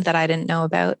gone that I didn't know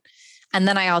about. And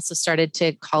then I also started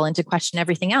to call into question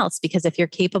everything else, because if you're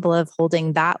capable of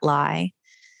holding that lie,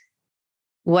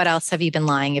 what else have you been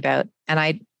lying about?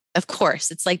 And of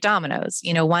course, it's like dominoes,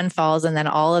 one falls and then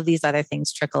all of these other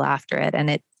things trickle after it.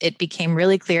 And it became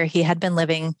really clear he had been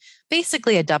living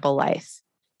basically a double life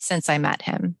since I met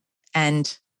him.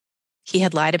 And he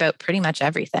had lied about pretty much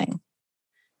everything.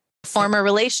 Former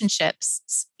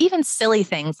relationships, even silly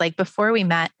things. Like before we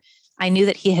met, I knew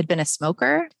that he had been a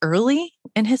smoker early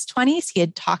in his 20s. He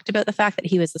had talked about the fact that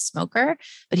he was a smoker,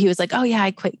 but he was like, oh yeah,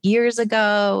 I quit years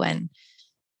ago. And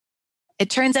it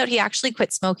turns out he actually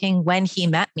quit smoking when he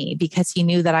met me because he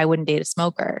knew that I wouldn't date a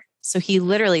smoker. So he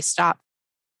literally stopped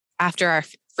after our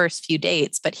first few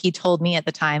dates, but he told me at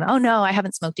the time, oh no, I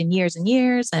haven't smoked in years and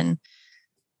years. And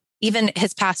even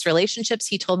his past relationships,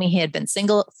 he told me he had been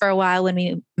single for a while when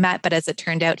we met, but as it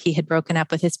turned out, he had broken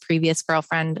up with his previous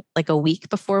girlfriend like a week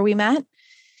before we met.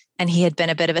 And he had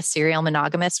been a bit of a serial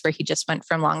monogamist where he just went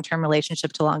from long-term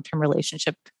relationship to long-term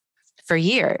relationship for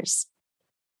years.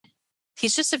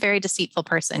 He's just a very deceitful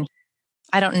person.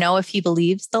 I don't know if he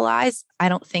believes the lies. I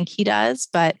don't think he does,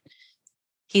 but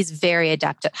he's very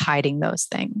adept at hiding those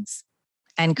things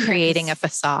and creating a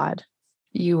facade.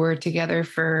 You were together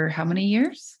for how many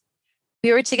years?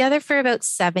 We were together for about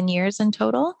 7 years in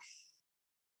total.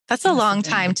 That's a long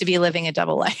time to be living a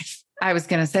double life. I was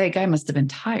going to say, guy must have been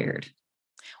tired.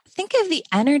 Think of the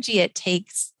energy it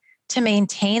takes to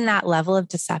maintain that level of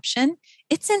deception.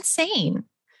 It's insane.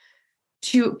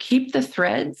 To keep the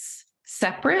threads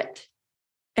separate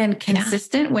and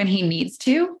consistent when he needs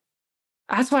to.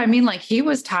 That's why I mean, like he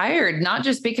was tired, not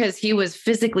just because he was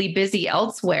physically busy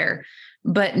elsewhere,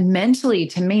 but mentally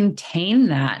to maintain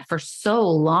that for so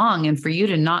long. And for you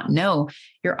to not know,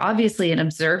 you're obviously an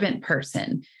observant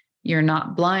person. You're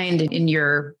not blind and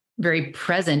you're very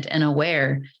present and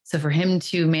aware. So for him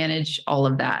to manage all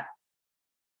of that,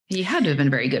 he had to have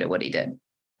been very good at what he did.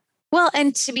 Well,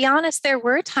 and to be honest, there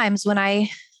were times when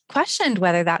I questioned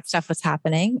whether that stuff was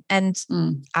happening. And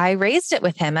I raised it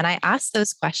with him and I asked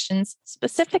those questions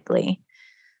specifically.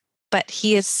 But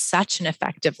he is such an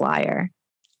effective liar.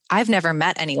 I've never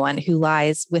met anyone who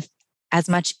lies with as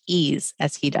much ease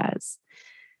as he does.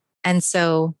 And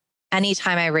so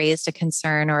anytime I raised a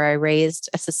concern or I raised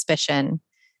a suspicion,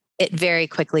 it very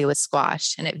quickly was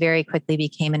squashed. And it very quickly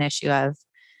became an issue of,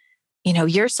 you know,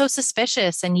 you're so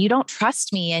suspicious and you don't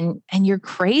trust me and you're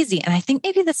crazy. And I think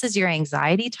maybe this is your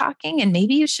anxiety talking, and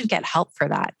maybe you should get help for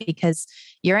that because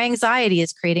your anxiety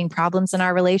is creating problems in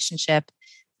our relationship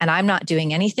and I'm not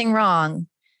doing anything wrong.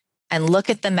 And look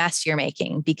at the mess you're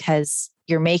making because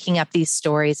you're making up these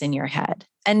stories in your head.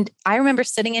 And I remember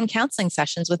sitting in counseling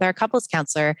sessions with our couples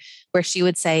counselor where she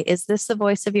would say, is this the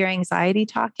voice of your anxiety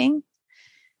talking?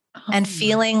 And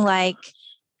feeling like,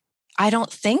 I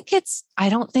don't think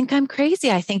I'm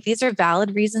crazy. I think these are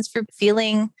valid reasons for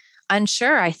feeling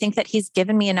unsure. I think that he's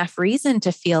given me enough reason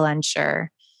to feel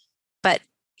unsure. But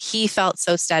he felt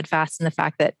so steadfast in the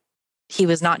fact that he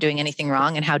was not doing anything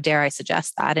wrong. And how dare I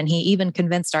suggest that? And he even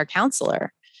convinced our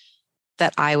counselor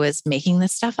that I was making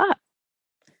this stuff up.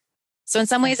 So in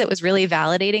some ways, it was really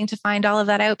validating to find all of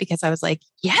that out because I was like,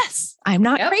 yes, I'm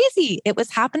not crazy. It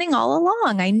was happening all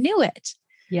along. I knew it.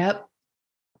 Yep.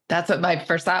 That's what my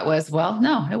first thought was. Well,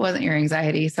 no, it wasn't your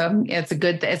anxiety. So it's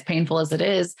as painful as it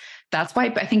is. That's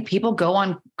why I think people go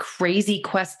on crazy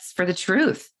quests for the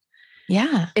truth.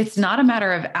 Yeah. It's not a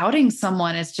matter of outing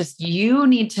someone. It's just, you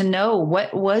need to know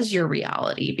what was your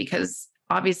reality, because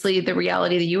obviously the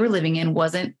reality that you were living in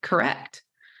wasn't correct.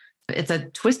 It's a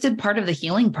twisted part of the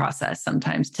healing process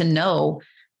sometimes to know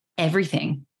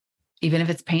everything, even if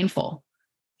it's painful.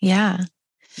 Yeah.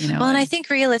 You know, well, and I think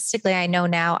realistically, I know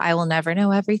now I will never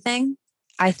know everything.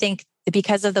 I think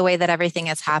because of the way that everything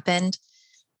has happened,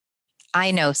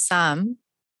 I know some.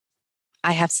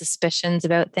 I have suspicions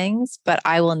about things, but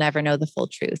I will never know the full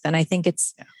truth. And I think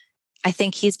I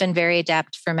think he's been very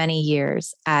adept for many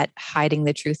years at hiding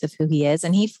the truth of who he is.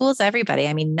 And he fools everybody.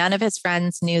 I mean, none of his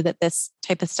friends knew that this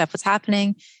type of stuff was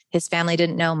happening. His family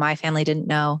didn't know. My family didn't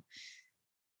know.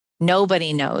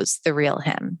 Nobody knows the real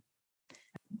him.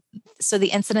 So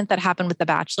the incident that happened with the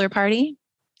bachelor party,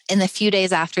 in the few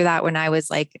days after that, when I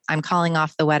was like, I'm calling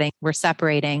off the wedding, we're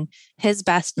separating, his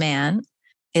best man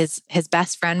is his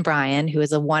best friend, Brian, who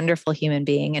is a wonderful human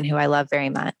being and who I love very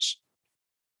much.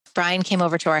 Brian came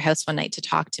over to our house one night to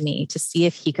talk to me to see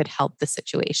if he could help the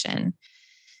situation.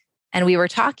 And we were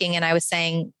talking and I was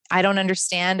saying, I don't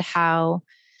understand how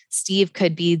Steve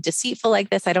could be deceitful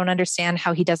like this. I don't understand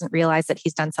how he doesn't realize that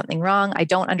he's done something wrong. I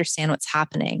don't understand what's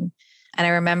happening. And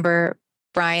I remember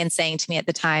Brian saying to me at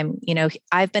the time, you know,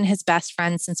 I've been his best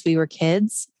friend since we were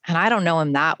kids, and I don't know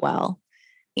him that well.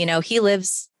 You know, he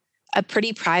lives a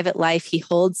pretty private life. He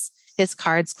holds his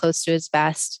cards close to his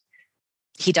vest.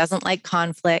 He doesn't like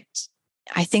conflict.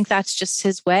 I think that's just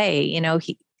his way. You know,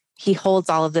 he holds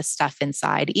all of this stuff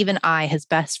inside. Even I, his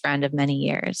best friend of many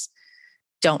years,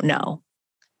 don't know.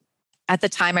 At the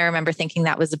time, I remember thinking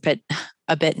that was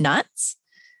a bit nuts.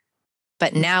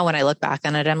 But now when I look back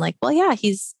on it, I'm like, well, yeah,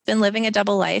 he's been living a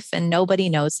double life and nobody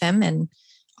knows him. And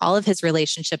all of his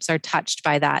relationships are touched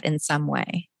by that in some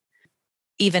way,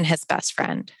 even his best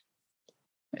friend.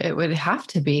 It would have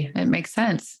to be. It makes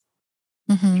sense.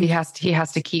 Mm-hmm. He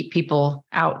has to keep people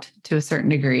out to a certain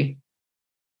degree.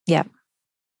 Yeah.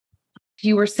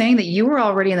 You were saying that you were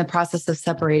already in the process of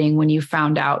separating when you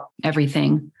found out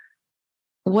everything.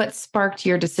 What sparked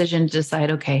your decision to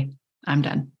decide, okay, I'm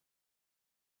done?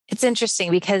 It's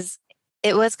interesting because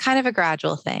it was kind of a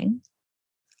gradual thing.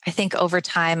 I think over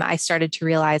time, I started to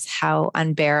realize how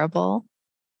unbearable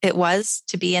it was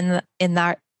to be in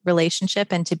that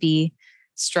relationship and to be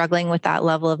struggling with that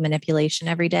level of manipulation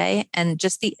every day. And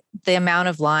just the amount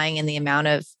of lying and the amount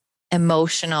of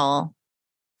emotional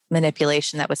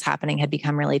manipulation that was happening had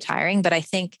become really tiring. But I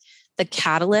think the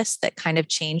catalyst that kind of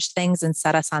changed things and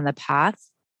set us on the path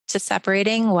to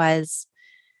separating was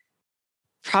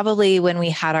probably when we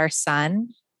had our son.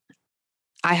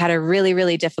 I had a really,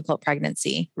 really difficult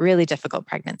pregnancy. We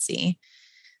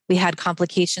had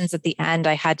complications at the end.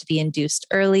 I had to be induced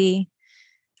early.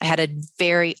 I had a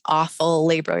very awful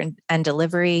labor and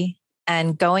delivery.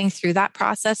 And going through that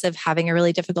process of having a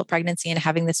really difficult pregnancy and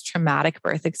having this traumatic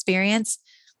birth experience,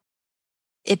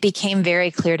 it became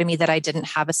very clear to me that I didn't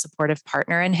have a supportive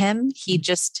partner in him. He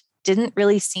just didn't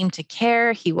really seem to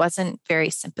care. He wasn't very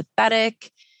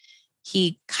sympathetic.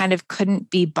 He kind of couldn't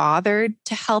be bothered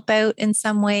to help out in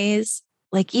some ways.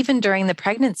 Like even during the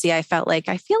pregnancy, I feel like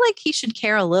he should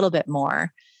care a little bit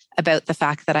more about the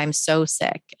fact that I'm so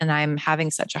sick and I'm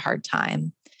having such a hard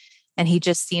time. And he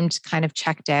just seemed kind of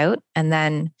checked out. And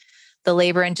then the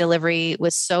labor and delivery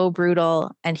was so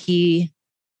brutal, and he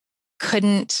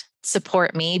couldn't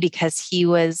support me because he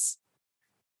was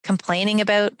complaining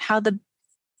about how the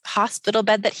hospital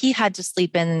bed that he had to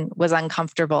sleep in was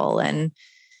uncomfortable, and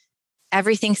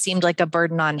everything seemed like a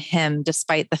burden on him,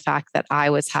 despite the fact that I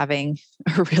was having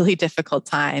a really difficult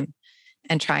time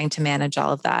and trying to manage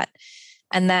all of that.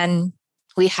 And then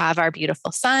we have our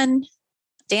beautiful son,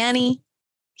 Danny.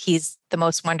 He's the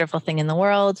most wonderful thing in the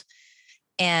world.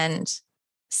 And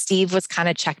Steve was kind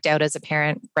of checked out as a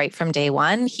parent right from day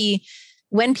one.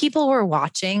 When people were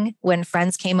watching, when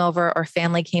friends came over or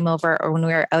family came over, or when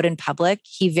we were out in public,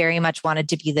 he very much wanted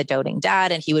to be the doting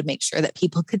dad, and he would make sure that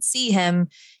people could see him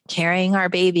carrying our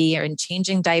baby or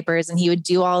changing diapers. And he would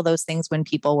do all those things when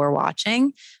people were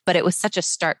watching. But it was such a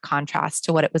stark contrast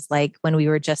to what it was like when we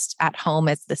were just at home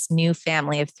as this new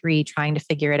family of 3 trying to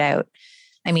figure it out.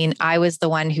 I mean, I was the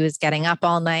one who was getting up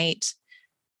all night.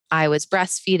 I was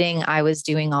breastfeeding. I was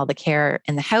doing all the care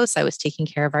in the house. I was taking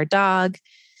care of our dog.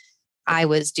 I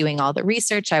was doing all the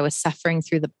research. I was suffering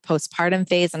through the postpartum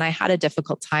phase, and I had a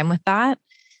difficult time with that.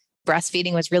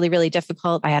 Breastfeeding was really, really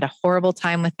difficult. I had a horrible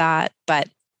time with that, but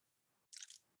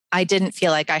I didn't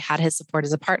feel like I had his support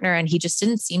as a partner, and he just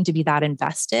didn't seem to be that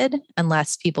invested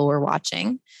unless people were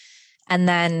watching. And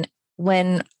then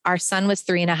when our son was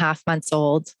 3.5 months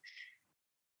old,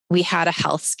 we had a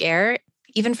health scare.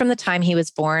 Even from the time he was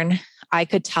born, I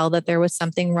could tell that there was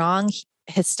something wrong.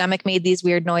 His stomach made these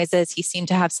weird noises. He seemed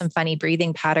to have some funny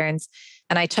breathing patterns.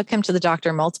 And I took him to the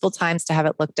doctor multiple times to have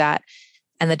it looked at.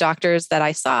 And the doctors that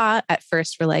I saw at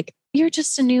first were like, "You're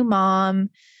just a new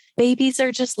mom. Babies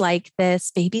are just like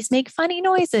this. Babies make funny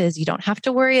noises. You don't have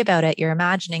to worry about it. You're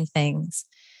imagining things."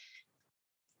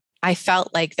 I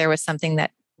felt like there was something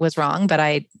that was wrong, but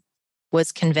I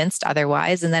was convinced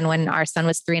otherwise. And then when our son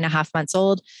was 3.5 months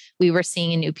old, we were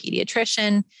seeing a new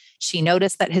pediatrician. She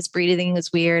noticed that his breathing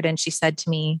was weird. And she said to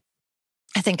me,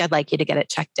 "I think I'd like you to get it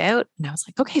checked out." And I was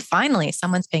like, okay, finally,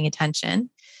 someone's paying attention.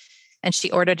 And she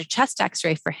ordered a chest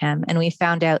x-ray for him. And we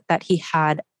found out that he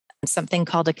had something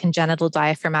called a congenital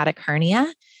diaphragmatic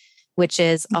hernia, which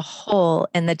is a hole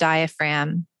in the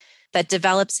diaphragm that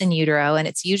develops in utero. And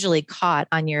it's usually caught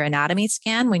on your anatomy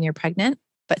scan when you're pregnant,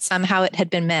 but somehow it had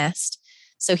been missed.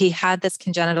 So he had this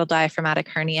congenital diaphragmatic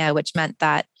hernia, which meant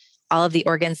that all of the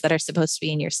organs that are supposed to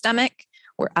be in your stomach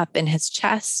were up in his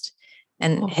chest,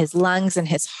 and his lungs and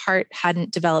his heart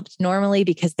hadn't developed normally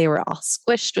because they were all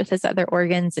squished with his other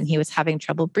organs, and he was having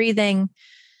trouble breathing.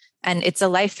 And it's a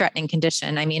life-threatening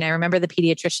condition. I mean, I remember the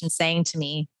pediatrician saying to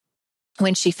me,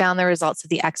 when she found the results of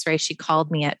the x-ray, she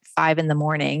called me at 5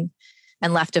 a.m.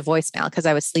 and left a voicemail because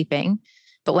I was sleeping.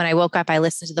 But when I woke up, I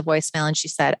listened to the voicemail, and she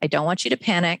said, "I don't want you to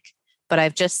panic, but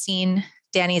I've just seen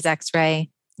Danny's x-ray.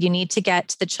 You need to get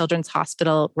to the children's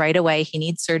hospital right away. He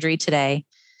needs surgery today.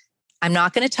 I'm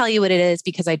not going to tell you what it is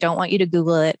because I don't want you to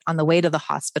Google it on the way to the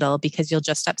hospital because you'll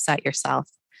just upset yourself.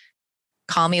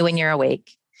 Call me when you're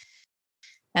awake."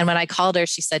 And when I called her,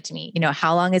 she said to me,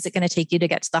 "How long is it going to take you to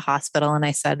get to the hospital?" And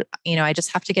I said, "I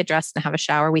just have to get dressed and have a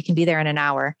shower. We can be there in an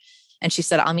hour." And she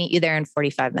said, "I'll meet you there in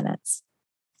 45 minutes.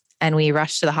 And we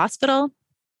rushed to the hospital.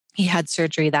 He had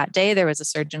surgery that day. There was a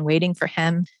surgeon waiting for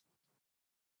him.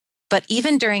 But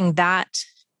even during that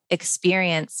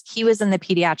experience, he was in the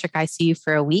pediatric ICU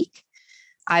for a week.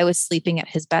 I was sleeping at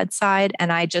his bedside,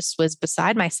 and I just was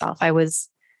beside myself. I was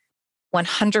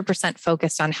 100%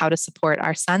 focused on how to support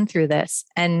our son through this.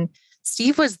 And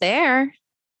Steve was there,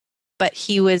 but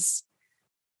he was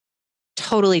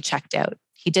totally checked out.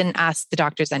 He didn't ask the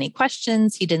doctors any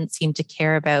questions. He didn't seem to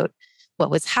care about what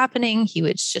was happening. He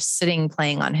was just sitting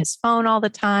playing on his phone all the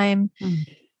time.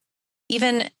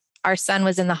 Even our son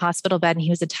was in the hospital bed, and he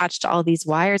was attached to all these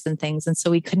wires and things. And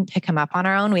so we couldn't pick him up on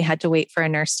our own. We had to wait for a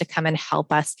nurse to come and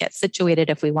help us get situated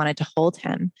if we wanted to hold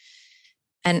him.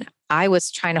 And I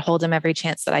was trying to hold him every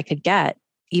chance that I could get,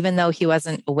 even though he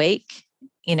wasn't awake.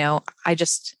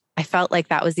 I felt like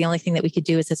that was the only thing that we could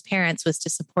do as his parents, was to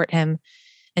support him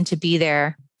and to be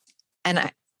there.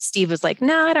 And Steve was like,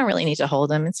 "No, I don't really need to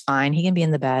hold him. It's fine. He can be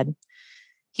in the bed."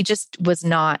 He just was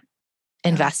not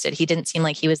invested. He didn't seem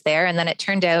like he was there. And then it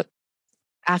turned out,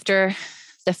 after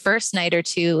the first night or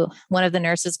two, one of the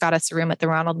nurses got us a room at the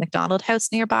Ronald McDonald House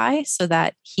nearby so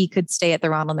that he could stay at the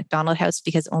Ronald McDonald House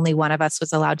because only one of us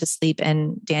was allowed to sleep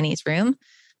in Danny's room.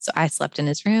 So I slept in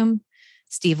his room.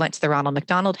 Steve went to the Ronald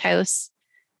McDonald House.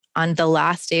 On the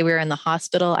last day we were in the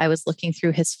hospital, I was looking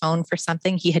through his phone for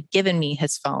something. He had given me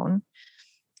his phone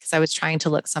because I was trying to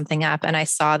look something up. And I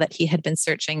saw that he had been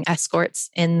searching escorts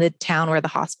in the town where the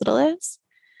hospital is.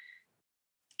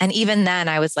 And even then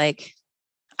I was like,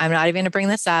 I'm not even going to bring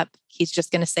this up. He's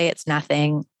just going to say it's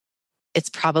nothing. It's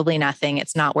probably nothing.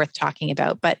 It's not worth talking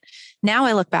about. But now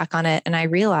I look back on it and I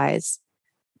realize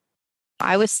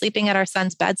I was sleeping at our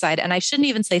son's bedside, and I shouldn't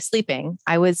even say sleeping.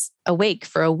 I was awake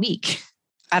for a week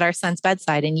at our son's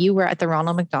bedside, and you were at the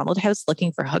Ronald McDonald House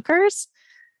looking for hookers.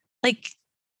 Like,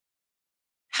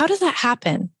 how does that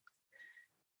happen?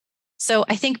 So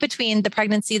I think between the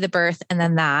pregnancy, the birth, and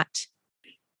then that,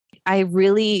 I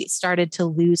really started to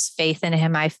lose faith in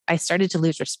him. I started to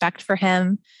lose respect for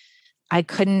him. I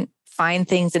couldn't find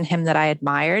things in him that I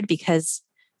admired because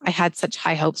I had such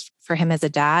high hopes for him as a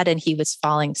dad, and he was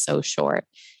falling so short.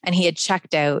 And he had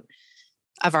checked out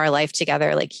of our life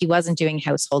together. Like, he wasn't doing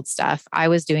household stuff. I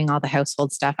was doing all the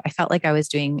household stuff. I felt like I was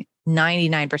doing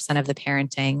 99% of the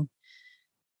parenting.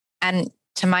 And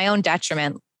to my own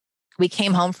detriment, we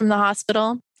came home from the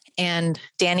hospital and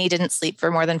Danny didn't sleep for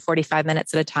more than 45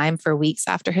 minutes at a time for weeks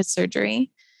after his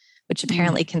surgery, which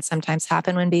apparently can sometimes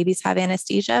happen when babies have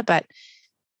anesthesia. But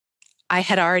I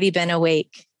had already been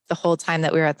awake the whole time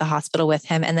that we were at the hospital with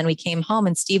him. And then we came home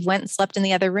and Steve went and slept in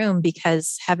the other room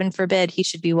because heaven forbid he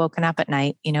should be woken up at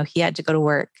night. You know, he had to go to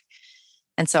work.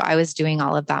 And so I was doing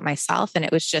all of that myself. And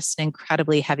it was just an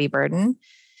incredibly heavy burden.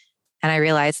 And I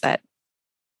realized that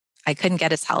I couldn't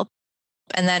get his help.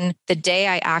 And then the day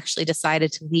I actually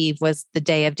decided to leave was the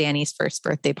day of Danny's first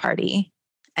birthday party.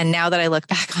 And now that I look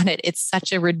back on it, it's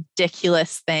such a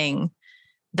ridiculous thing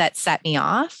that set me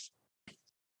off.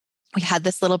 We had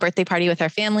this little birthday party with our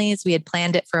families. We had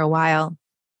planned it for a while.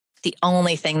 The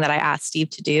only thing that I asked Steve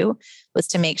to do was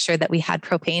to make sure that we had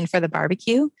propane for the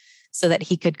barbecue so that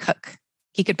he could cook.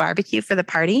 He could barbecue for the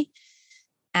party.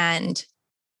 And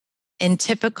in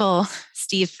typical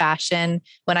Steve fashion,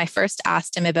 when I first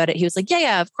asked him about it, he was like,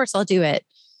 yeah, of course I'll do it.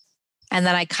 And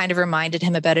then I kind of reminded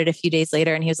him about it a few days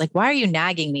later. And he was like, why are you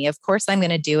nagging me? Of course I'm going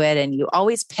to do it. And you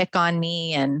always pick on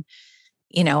me. And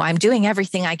you know, I'm doing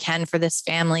everything I can for this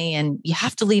family and you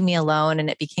have to leave me alone. And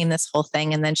it became this whole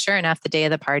thing. And then sure enough, the day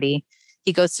of the party,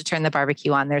 he goes to turn the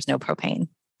barbecue on. There's no propane.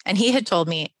 And he had told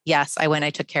me, yes, I went,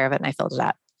 I took care of it and I filled it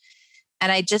up.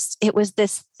 And it was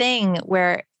this thing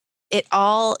where it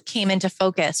all came into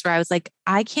focus where I was like,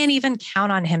 I can't even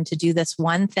count on him to do this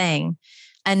one thing.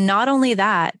 And not only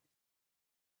that,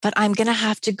 but I'm going to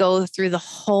have to go through the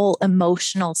whole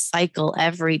emotional cycle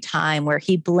every time where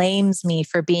he blames me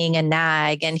for being a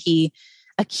nag and he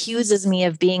accuses me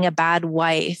of being a bad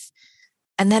wife.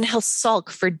 And then he'll sulk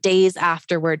for days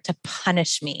afterward to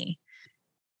punish me.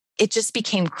 It just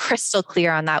became crystal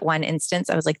clear on that one instance.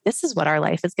 I was like, this is what our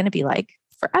life is going to be like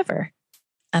forever.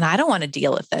 And I don't want to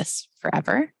deal with this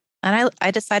forever. And I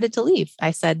decided to leave.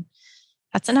 I said,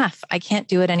 that's enough. I can't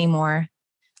do it anymore.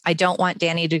 I don't want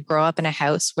Danny to grow up in a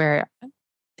house where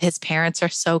his parents are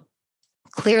so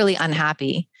clearly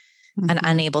unhappy and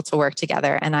unable to work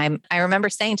together. And I remember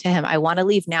saying to him, I want to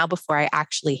leave now before I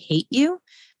actually hate you,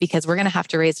 because we're going to have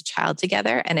to raise a child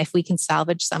together. And if we can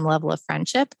salvage some level of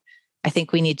friendship, I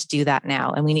think we need to do that now.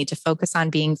 And we need to focus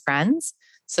on being friends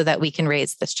so that we can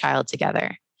raise this child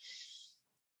together.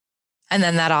 And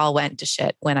then that all went to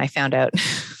shit when I found out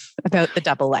about the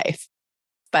double life.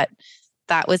 But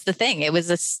that was the thing. It was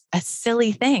a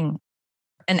silly thing,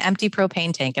 an empty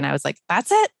propane tank. And I was like, that's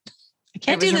it. I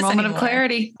can't do this anymore. It was a moment of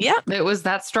clarity. Yep. It was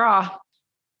that straw.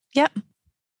 Yep.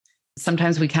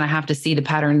 Sometimes we kind of have to see the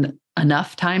pattern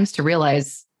enough times to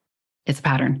realize it's a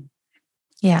pattern.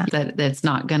 Yeah. That it's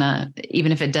not gonna,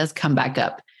 even if it does come back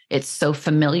up, it's so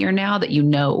familiar now that you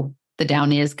know the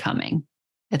down is coming.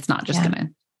 It's not just going to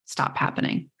stop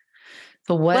happening.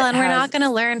 But we're not going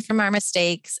to learn from our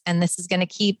mistakes. And this is going to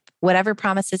keep whatever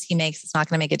promises he makes. It's not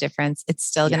going to make a difference. It's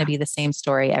still going to be the same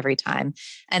story every time.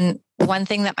 And one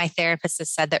thing that my therapist has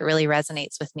said that really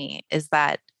resonates with me is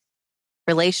that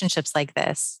relationships like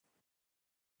this,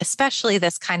 especially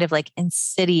this kind of like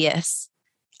insidious,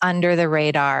 under the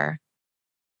radar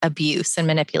abuse and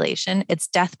manipulation, it's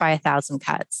death by 1,000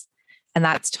 cuts. And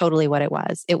that's totally what it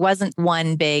was. It wasn't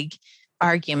one big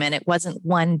argument. It wasn't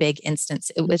one big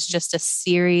instance. It was just a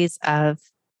series of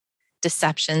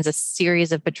deceptions, a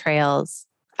series of betrayals,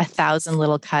 1,000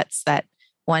 little cuts that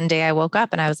one day I woke up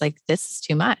and I was like, this is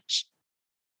too much.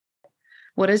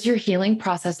 What has your healing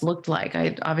process looked like?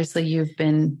 Obviously you've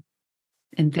been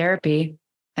in therapy.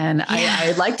 And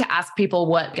I'd like to ask people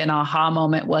what an aha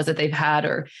moment was that they've had,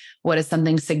 or what is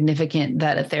something significant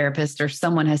that a therapist or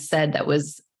someone has said that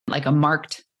was like a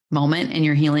marked moment in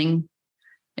your healing.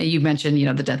 You mentioned,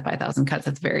 the death by a thousand cuts.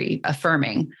 That's very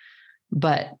affirming.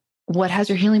 But what has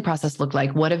your healing process looked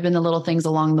like? What have been the little things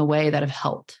along the way that have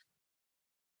helped?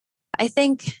 I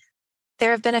think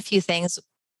there have been a few things.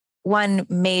 One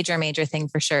major thing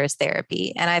for sure is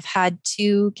therapy. And I've had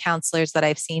 2 counselors that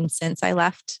I've seen since I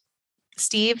left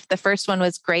Steve. The first one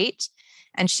was great.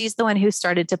 And she's the one who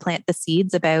started to plant the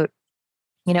seeds about,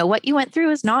 what you went through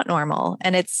is not normal.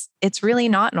 And it's really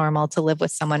not normal to live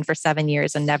with someone for 7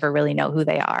 years and never really know who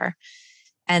they are.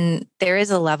 And there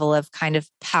is a level of kind of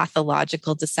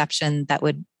pathological deception that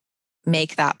would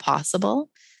make that possible.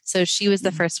 So she was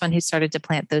the first one who started to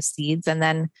plant those seeds. And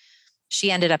then she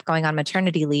ended up going on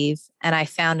maternity leave. And I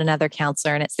found another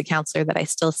counselor, and it's the counselor that I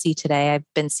still see today. I've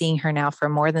been seeing her now for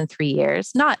more than 3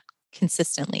 years, not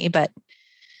consistently, but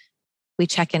we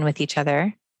check in with each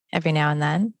other every now and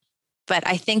then. But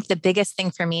I think the biggest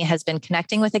thing for me has been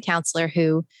connecting with a counselor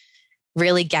who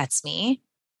really gets me.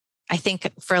 I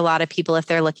think for a lot of people, if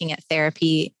they're looking at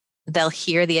therapy, they'll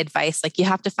hear the advice, like you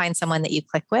have to find someone that you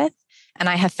click with. And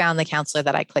I have found the counselor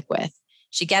that I click with.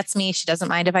 She gets me. She doesn't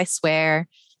mind if I swear.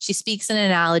 She speaks in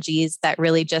analogies that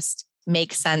really just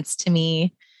make sense to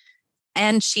me.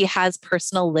 And she has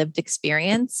personal lived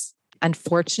experience.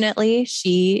 Unfortunately,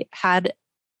 she had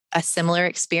a similar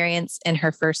experience in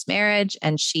her first marriage,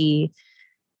 and she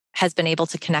has been able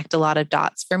to connect a lot of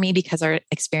dots for me because our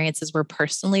experiences were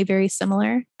personally very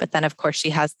similar. But then, of course, she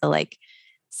has the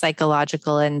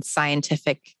psychological and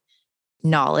scientific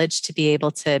knowledge to be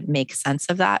able to make sense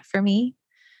of that for me.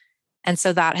 And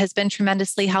so that has been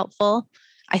tremendously helpful.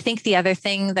 I think the other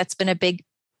thing that's been a big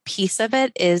piece of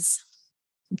it is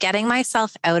getting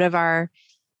myself out of our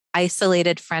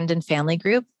isolated friend and family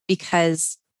group,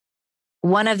 because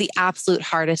one of the absolute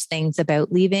hardest things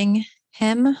about leaving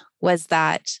him was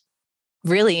that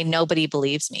really nobody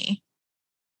believes me.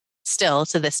 Still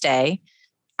to this day,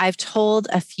 I've told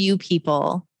a few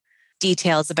people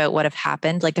details about what have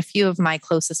happened, like a few of my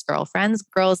closest girlfriends,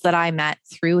 girls that I met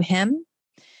through him.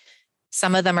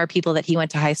 Some of them are people that he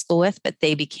went to high school with, but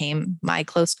they became my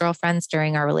close girlfriends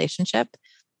during our relationship.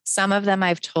 Some of them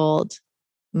I've told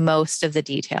most of the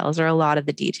details or a lot of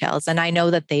the details, and I know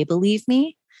that they believe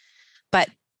me. But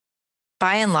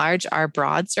by and large, our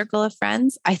broad circle of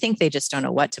friends, I think they just don't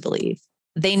know what to believe.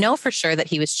 They know for sure that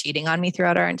he was cheating on me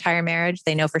throughout our entire marriage.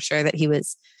 They know for sure that he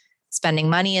was spending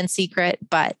money in secret,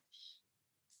 but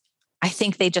I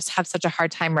think they just have such a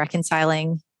hard time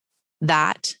reconciling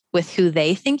that with who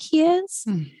they think he is.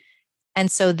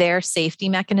 And so their safety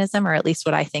mechanism, or at least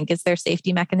what I think is their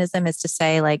safety mechanism, is to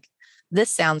say, this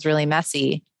sounds really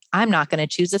messy. I'm not going to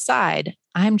choose a side.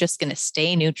 I'm just going to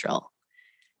stay neutral,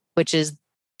 which is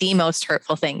the most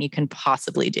hurtful thing you can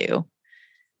possibly do.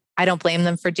 I don't blame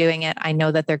them for doing it. I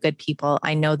know that they're good people.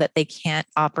 I know that they can't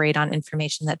operate on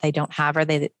information that they don't have or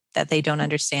that they don't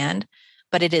understand,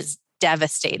 but it is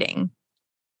devastating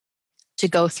to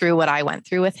go through what I went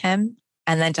through with him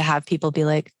and then to have people be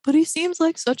like, but he seems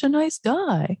like such a nice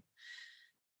guy.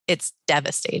 It's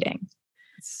devastating.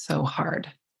 It's so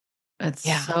hard. It's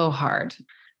so hard.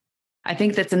 I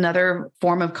think that's another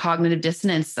form of cognitive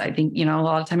dissonance. I think, a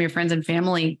lot of time your friends and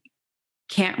family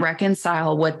can't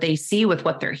reconcile what they see with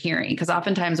what they're hearing, because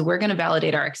oftentimes we're going to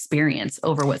validate our experience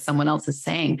over what someone else is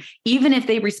saying, even if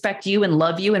they respect you and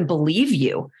love you and believe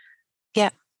you. Yeah.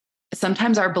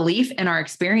 Sometimes our belief and our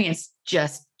experience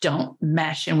just don't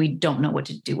mesh and we don't know what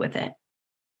to do with it.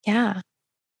 Yeah.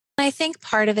 I think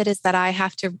part of it is that I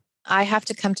have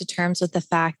to come to terms with the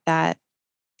fact that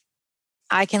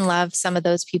I can love some of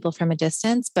those people from a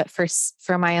distance, but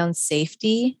for my own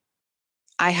safety,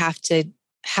 I have to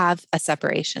have a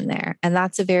separation there. And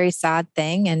that's a very sad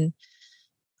thing. And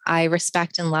I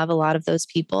respect and love a lot of those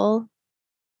people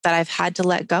that I've had to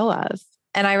let go of.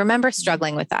 And I remember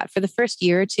struggling with that. For the first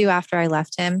year or two after I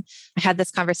left him, I had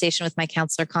this conversation with my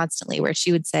counselor constantly where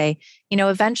she would say,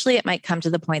 eventually it might come to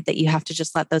the point that you have to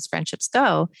just let those friendships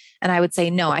go. And I would say,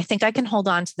 no, I think I can hold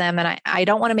on to them. And I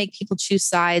don't want to make people choose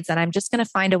sides. And I'm just going to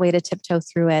find a way to tiptoe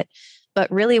through it. But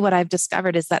really what I've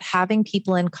discovered is that having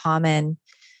people in common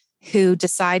who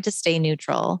decide to stay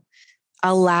neutral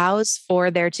allows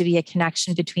for there to be a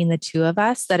connection between the two of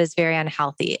us that is very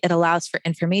unhealthy. It allows for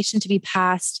information to be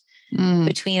passed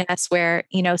between us where,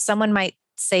 someone might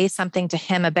say something to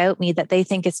him about me that they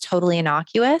think is totally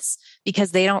innocuous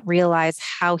because they don't realize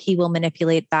how he will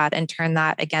manipulate that and turn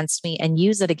that against me and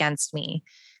use it against me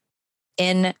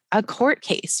in a court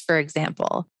case, for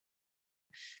example.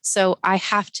 So I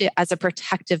have to, as a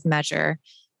protective measure,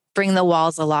 bring the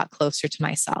walls a lot closer to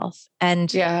myself. And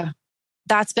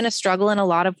that's been a struggle in a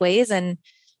lot of ways. And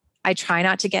I try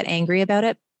not to get angry about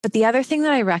it. But the other thing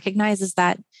that I recognize is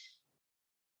that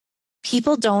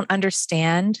people don't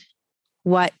understand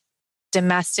what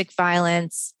domestic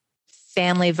violence,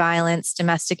 family violence,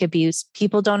 domestic abuse,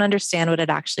 people don't understand what it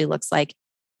actually looks like.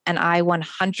 And I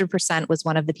 100% was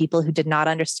one of the people who did not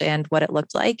understand what it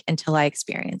looked like until I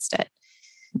experienced it.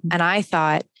 And I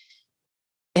thought,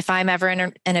 if I'm ever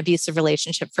in an abusive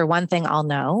relationship, for one thing, I'll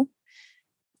know.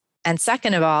 And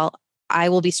second of all, I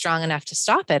will be strong enough to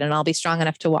stop it and I'll be strong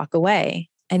enough to walk away.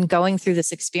 And going through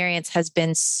this experience has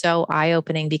been so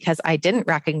eye-opening because I didn't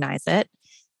recognize it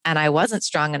and I wasn't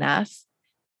strong enough.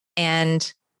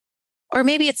 Or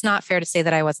maybe it's not fair to say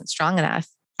that I wasn't strong enough.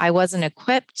 I wasn't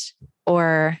equipped,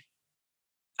 or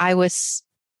I was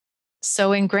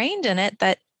so ingrained in it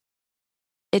that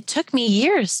it took me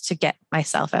years to get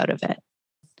myself out of it.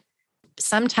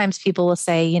 Sometimes people will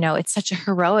say, it's such a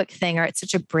heroic thing or it's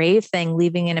such a brave thing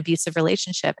leaving an abusive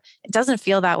relationship. It doesn't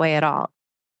feel that way at all.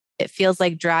 It feels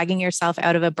like dragging yourself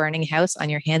out of a burning house on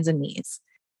your hands and knees.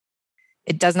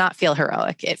 It does not feel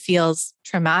heroic. It feels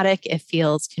traumatic. It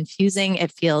feels confusing.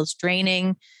 It feels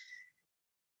draining.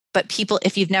 But people,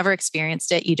 if you've never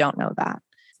experienced it, you don't know that.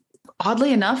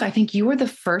 Oddly enough, I think you were the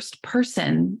first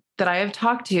person that I have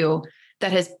talked to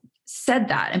that has said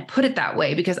that and put it that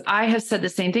way, because I have said the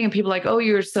same thing and people are like, oh,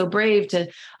 you're so brave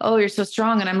you're so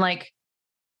strong. And I'm like,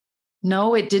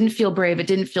 no, it didn't feel brave. It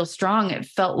didn't feel strong. It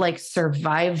felt like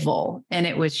survival, and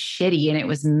it was shitty and it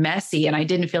was messy. And I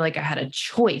didn't feel like I had a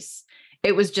choice.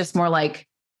 It was just more like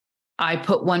I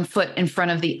put one foot in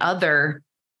front of the other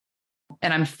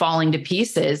and I'm falling to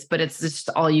pieces, but it's just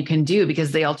all you can do,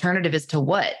 because the alternative is to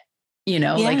what,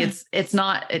 like it's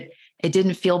not, it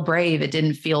didn't feel brave. It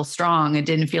didn't feel strong. It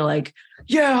didn't feel like,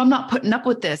 I'm not putting up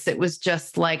with this. It was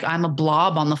just like, I'm a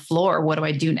blob on the floor. What do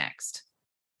I do next?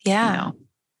 Yeah.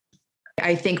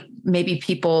 I think maybe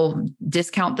people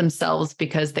discount themselves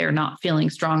because they're not feeling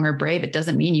strong or brave. It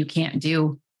doesn't mean you can't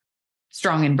do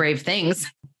strong and brave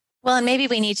things. Well, and maybe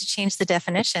we need to change the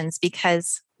definitions,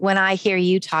 because when I hear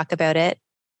you talk about it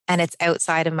and it's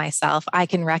outside of myself, I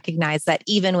can recognize that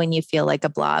even when you feel like a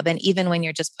blob and even when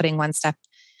you're just putting one step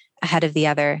ahead of the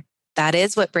other, that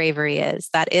is what bravery is.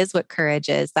 That is what courage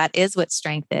is. That is what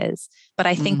strength is. But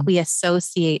I think we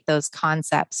associate those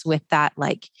concepts with that,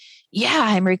 like,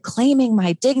 I'm reclaiming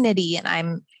my dignity and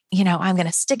I'm going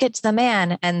to stick it to the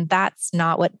man. And that's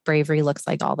not what bravery looks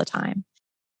like all the time.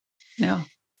 No.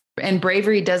 And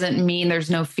bravery doesn't mean there's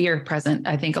no fear present.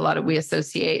 I think we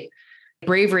associate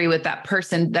bravery with that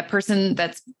person. That person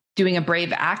that's doing a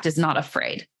brave act is not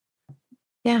afraid.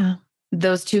 Yeah.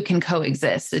 Those two can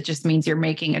coexist. It just means you're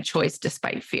making a choice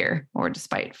despite fear or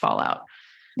despite fallout.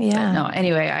 Yeah. But no,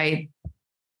 anyway,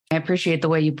 I appreciate the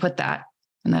way you put that.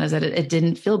 And that is that it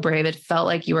didn't feel brave. It felt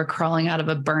like you were crawling out of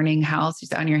a burning house,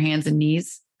 just on your hands and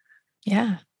knees.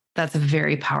 Yeah. That's a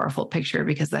very powerful picture,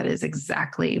 because that is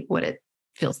exactly what it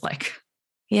feels like.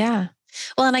 Yeah.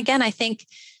 Well, and again, I think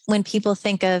when people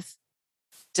think of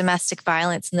domestic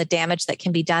violence and the damage that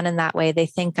can be done in that way, they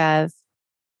think of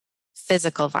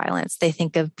physical violence. They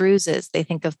think of bruises. They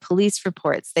think of police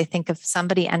reports. They think of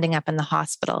somebody ending up in the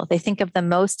hospital. They think of the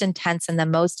most intense and the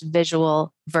most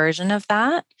visual version of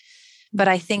that. But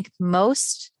I think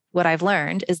what I've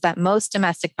learned is that most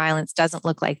domestic violence doesn't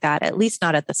look like that, at least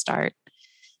not at the start.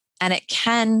 And it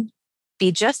can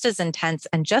be just as intense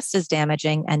and just as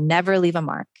damaging and never leave a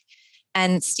mark.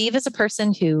 And Steve is a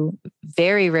person who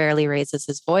very rarely raises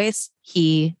his voice.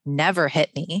 He never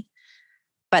hit me.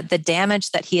 But the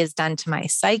damage that he has done to my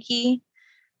psyche,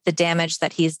 the damage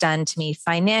that he's done to me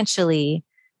financially,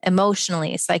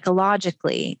 emotionally,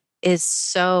 psychologically, is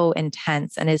so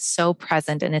intense and is so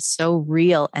present and is so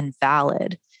real and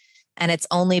valid. And it's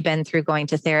only been through going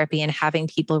to therapy and having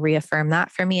people reaffirm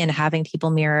that for me and having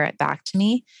people mirror it back to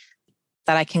me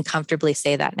that I can comfortably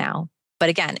say that now. But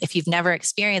again, if you've never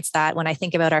experienced that, when I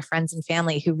think about our friends and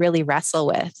family who really wrestle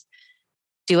with,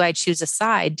 do I choose a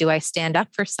side? Do I stand up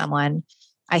for someone?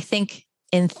 I think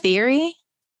in theory,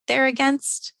 they're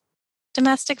against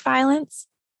domestic violence.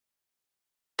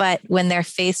 But when they're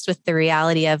faced with the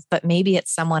reality of, but maybe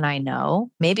it's someone I know,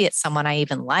 maybe it's someone I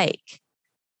even like,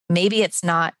 maybe it's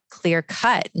not clear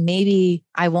cut, maybe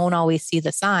I won't always see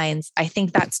the signs. I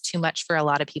think that's too much for a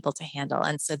lot of people to handle.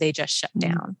 And so they just shut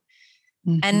down.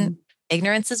 Mm-hmm. And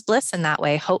ignorance is bliss in that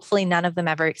way. Hopefully none of them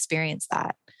ever experience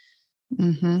that.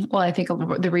 Mm-hmm. Well, I think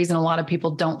the reason a lot of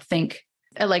people don't think,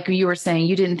 like you were saying,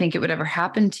 you didn't think it would ever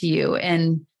happen to you.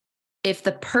 And if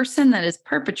the person that is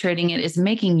perpetrating it is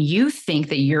making you think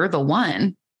that you're the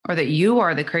one or that you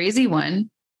are the crazy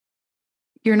one,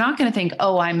 you're not going to think,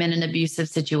 oh, I'm in an abusive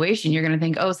situation. You're going to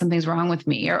think, oh, something's wrong with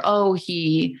me, or, oh,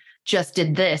 he just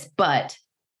did this, but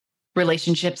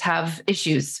relationships have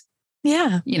issues.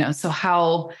 Yeah. So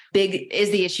how big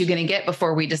is the issue going to get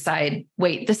before we decide,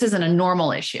 wait, this isn't a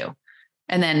normal issue?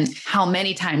 And then how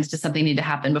many times does something need to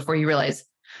happen before you realize,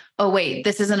 oh, wait,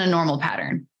 this isn't a normal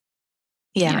pattern?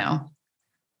 Yeah.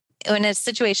 In a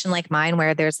situation like mine,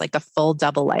 where there's like a full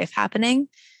double life happening,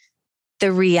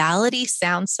 the reality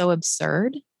sounds so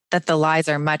absurd that the lies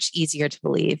are much easier to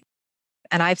believe.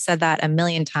 And I've said that a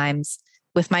million times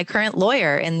with my current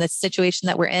lawyer in the situation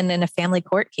that we're in a family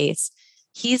court case.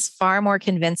 He's far more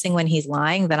convincing when he's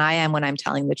lying than I am when I'm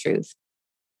telling the truth,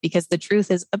 because the truth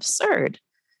is absurd.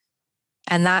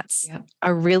 And that's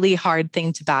a really hard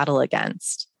thing to battle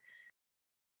against.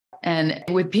 And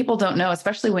what people don't know,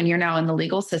 especially when you're now in the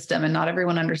legal system and not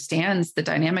everyone understands the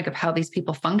dynamic of how these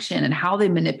people function and how they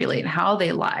manipulate and how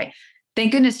they lie.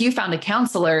 Thank goodness you found a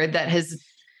counselor that has,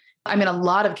 a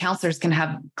lot of counselors can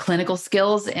have clinical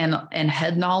skills and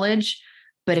head knowledge,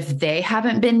 but if they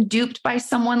haven't been duped by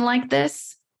someone like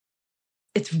this,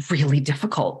 it's really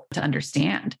difficult to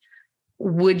understand.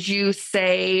 Would you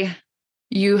say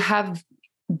you have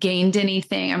gained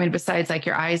anything? Besides like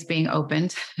your eyes being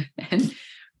opened and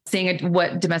seeing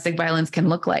what domestic violence can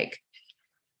look like.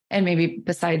 And maybe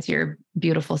besides your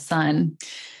beautiful son,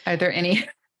 are there any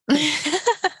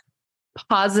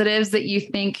positives that you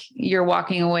think you're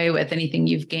walking away with? Anything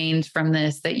you've gained from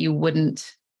this that you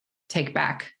wouldn't take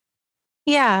back?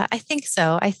 Yeah, I think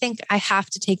so. I think I have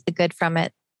to take the good from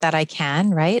it that I can,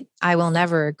 right? I will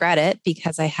never regret it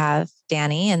because I have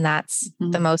Danny, and that's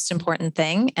the most important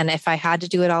thing. And if I had to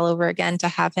do it all over again to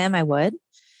have him, I would.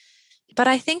 But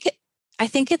I think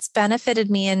it's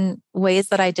benefited me in ways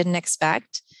that I didn't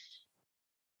expect.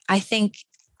 I think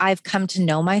I've come to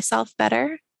know myself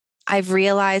better. I've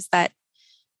realized that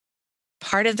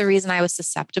part of the reason I was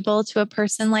susceptible to a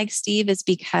person like Steve is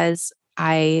because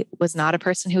I was not a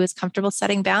person who was comfortable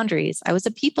setting boundaries. I was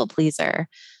a people pleaser.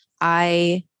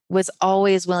 I was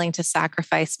always willing to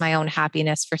sacrifice my own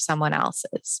happiness for someone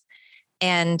else's.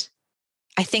 And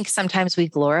I think sometimes we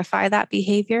glorify that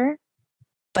behavior,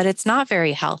 but it's not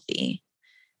very healthy.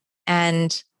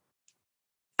 And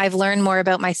I've learned more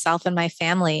about myself and my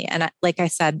family. And like I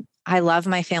said, I love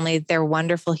my family. They're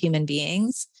wonderful human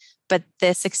beings. But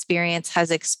this experience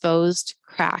has exposed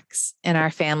cracks in our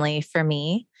family for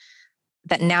me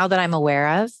that now that I'm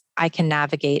aware of, I can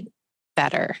navigate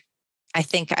better. I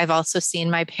think I've also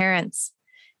seen my parents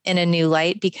in a new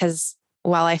light, because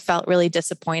while I felt really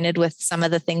disappointed with some of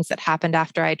the things that happened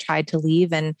after I tried to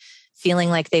leave and feeling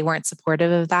like they weren't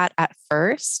supportive of that at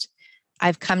first,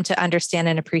 I've come to understand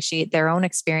and appreciate their own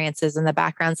experiences and the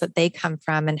backgrounds that they come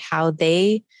from and how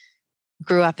they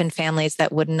grew up in families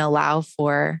that wouldn't allow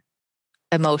for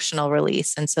emotional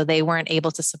release. And so they weren't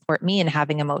able to support me in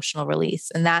having emotional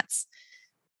release. And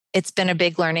it's been a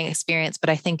big learning experience. But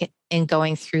I think in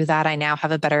going through that, I now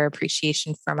have a better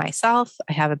appreciation for myself.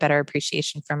 I have a better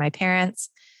appreciation for my parents.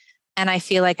 And I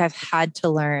feel like I've had to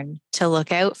learn to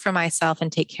look out for myself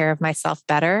and take care of myself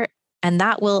better. And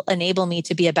that will enable me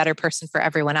to be a better person for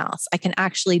everyone else. I can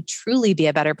actually truly be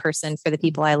a better person for the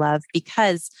people I love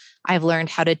because I've learned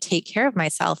how to take care of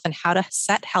myself and how to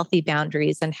set healthy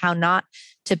boundaries and how not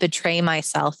to betray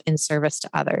myself in service to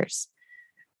others.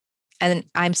 And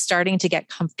I'm starting to get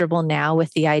comfortable now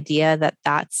with the idea that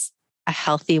that's a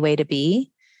healthy way to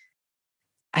be.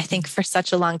 I think for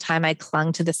such a long time, I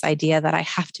clung to this idea that I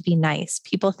have to be nice.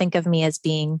 People think of me as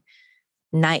being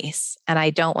nice, and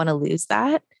I don't want to lose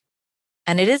that.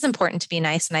 And it is important to be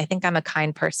nice. And I think I'm a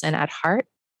kind person at heart,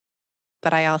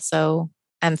 but I also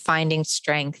am finding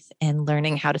strength in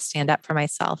learning how to stand up for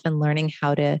myself and learning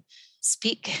how to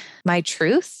speak my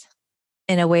truth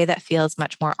in a way that feels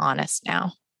much more honest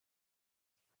now.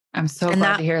 I'm so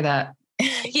glad to hear that.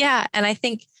 Yeah. And I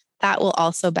think that will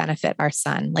also benefit our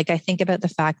son. Like I think about the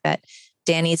fact that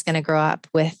Danny's going to grow up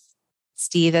with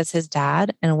Steve as his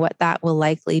dad and what that will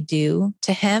likely do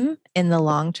to him in the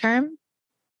long term.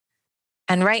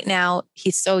 And right now,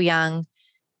 he's so young.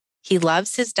 He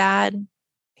loves his dad.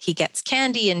 He gets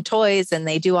candy and toys and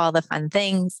they do all the fun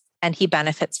things and he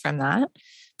benefits from that.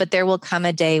 But there will come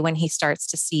a day when he starts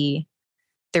to see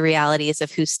the realities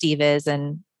of who Steve is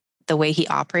and the way he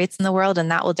operates in the world.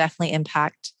 And that will definitely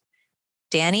impact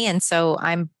Danny. And so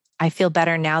I feel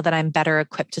better now that I'm better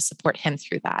equipped to support him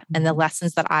through that. And the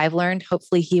lessons that I've learned,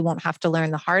 hopefully he won't have to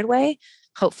learn the hard way.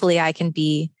 Hopefully I can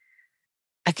be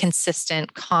a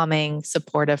consistent, calming,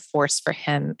 supportive force for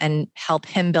him and help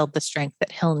him build the strength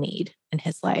that he'll need in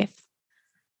his life.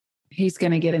 He's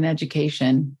going to get an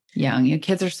education young. Your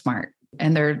kids are smart.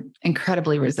 and they're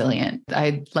incredibly resilient.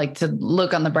 I like to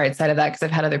look on the bright side of that because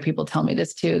I've had other people tell me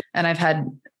this too. And I've had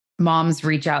moms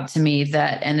reach out to me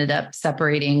that ended up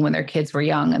separating when their kids were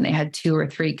young and they had 2 or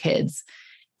 3 kids,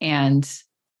 and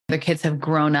their kids have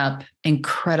grown up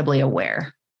incredibly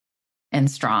aware and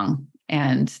strong,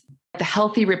 and the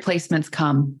healthy replacements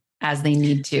come as they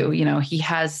need to. You know, he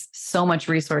has so much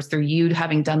resource through you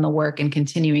having done the work and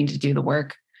continuing to do the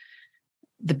work.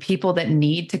 The people that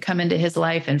need to come into his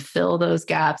life and fill those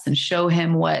gaps and show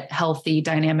him what healthy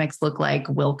dynamics look like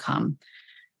will come.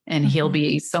 And he'll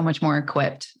be so much more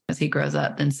equipped as he grows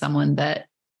up than someone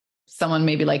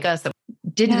maybe like us that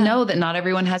didn't know that not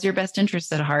everyone has your best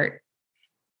interests at heart.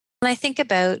 When I think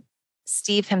about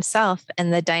Steve himself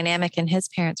and the dynamic in his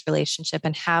parents' relationship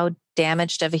and how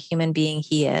damaged of a human being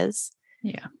he is.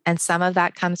 Yeah. And some of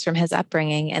that comes from his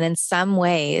upbringing. And in some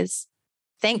ways,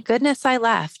 thank goodness I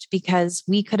left, because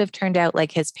we could have turned out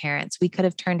like his parents. We could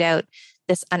have turned out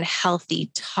this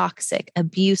unhealthy, toxic,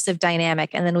 abusive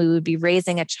dynamic. And then we would be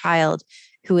raising a child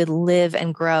who would live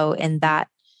and grow in that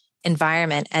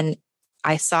environment. And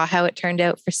I saw how it turned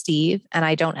out for Steve, and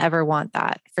I don't ever want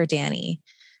that for Danny.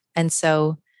 And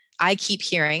so I keep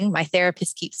hearing, my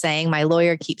therapist keeps saying, my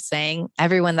lawyer keeps saying,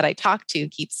 everyone that I talk to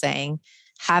keeps saying,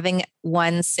 having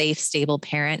one safe, stable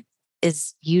parent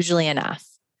is usually enough.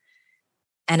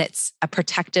 And it's a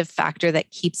protective factor that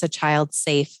keeps a child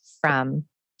safe from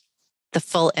the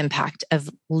full impact of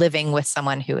living with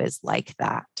someone who is like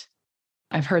that.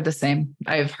 I've heard the same.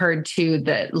 I've heard too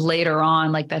that later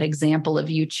on, like that example of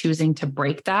you choosing to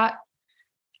break that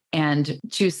and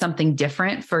choose something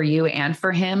different for you and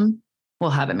for him will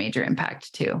have a major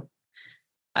impact too.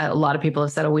 A lot of people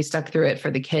have said, oh, we stuck through it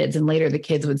for the kids. And later the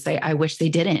kids would say, I wish they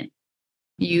didn't.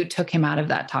 You took him out of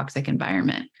that toxic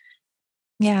environment.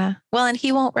 Yeah. Well, and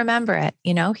he won't remember it.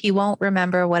 You know, he won't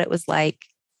remember what it was like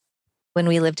when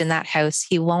we lived in that house.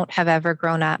 He won't have ever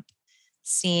grown up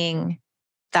seeing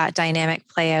that dynamic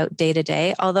play out day to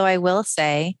day. Although I will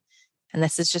say, and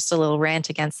this is just a little rant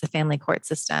against the family court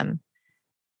system,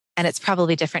 and it's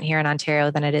probably different here in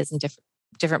Ontario than it is in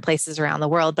different places around the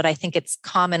world, but I think it's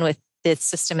common with the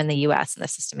system in the US and the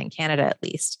system in Canada, at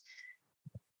least.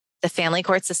 The family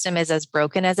court system is as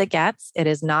broken as it gets. It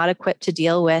is not equipped to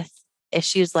deal with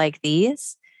issues like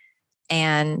these.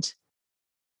 And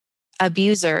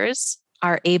abusers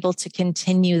are able to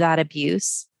continue that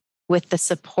abuse with the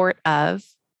support of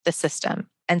the system.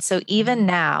 And so even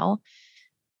now,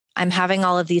 I'm having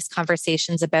all of these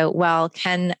conversations about, well,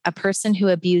 can a person who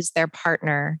abused their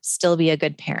partner still be a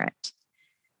good parent?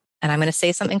 And I'm going to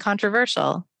say something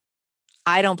controversial.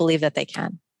 I don't believe that they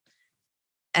can.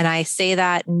 And I say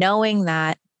that knowing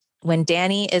that when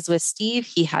Danny is with Steve,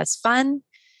 he has fun.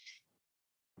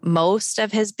 Most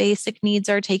of his basic needs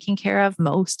are taken care of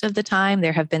most of the time.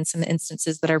 There have been some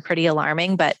instances that are pretty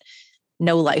alarming, but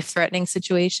no life-threatening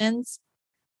situations.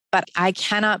 But I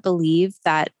cannot believe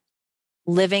that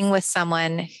living with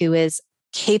someone who is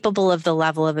capable of the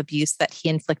level of abuse that he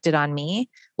inflicted on me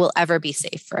will ever be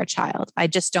safe for a child. I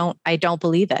don't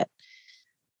believe it.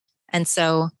 And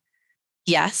so,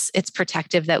 yes, it's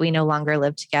protective that we no longer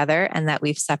live together and that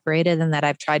we've separated and that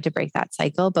I've tried to break that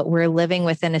cycle, but we're living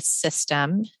within a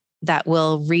system that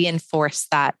will reinforce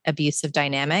that abusive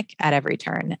dynamic at every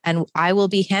turn. And I will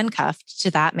be handcuffed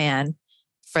to that man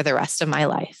for the rest of my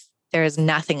life. There is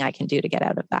nothing I can do to get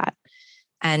out of that.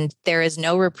 And there is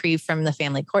no reprieve from the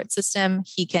family court system.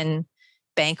 He can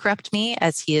bankrupt me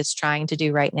as he is trying to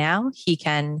do right now. He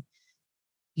can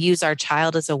use our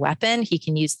child as a weapon. He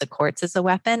can use the courts as a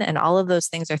weapon. And all of those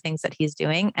things are things that he's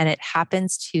doing. And it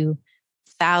happens to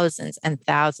thousands and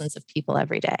thousands of people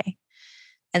every day.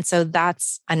 And so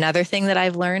that's another thing that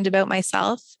I've learned about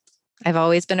myself. I've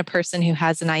always been a person who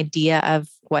has an idea of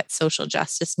what social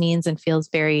justice means and feels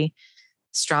very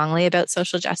strongly about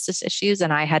social justice issues.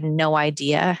 And I had no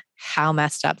idea how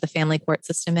messed up the family court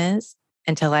system is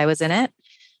until I was in it.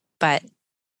 But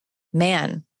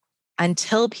man,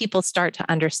 until people start to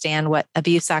understand what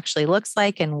abuse actually looks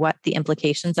like and what the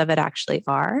implications of it actually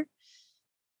are,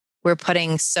 we're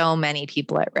putting so many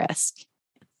people at risk.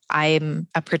 I'm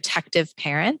a protective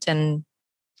parent and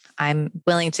I'm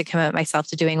willing to commit myself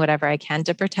to doing whatever I can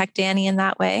to protect Danny in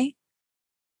that way.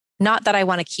 Not that I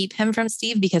want to keep him from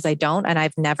Steve, because I don't, and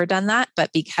I've never done that,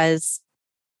 but because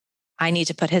I need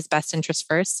to put his best interest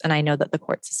first. And I know that the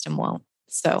court system won't.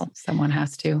 So someone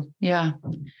has to. Yeah.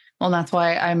 Well, that's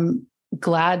why I'm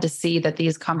glad to see that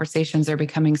these conversations are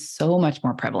becoming so much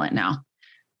more prevalent now.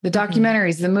 The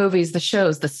documentaries, the movies, the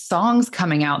shows, the songs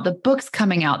coming out, the books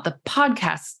coming out, the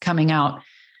podcasts coming out,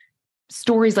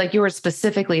 stories like yours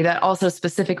specifically that also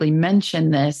specifically mention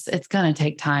this. It's going to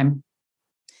take time.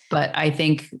 But I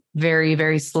think very,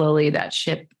 very slowly that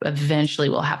ship eventually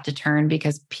will have to turn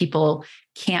because people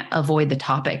can't avoid the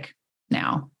topic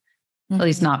now, at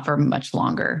least not for much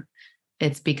longer.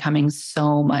 It's becoming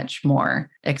so much more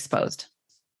exposed.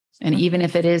 And even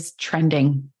if it is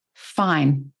trending,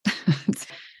 fine.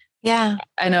 Yeah.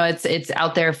 I know it's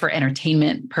out there for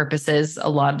entertainment purposes a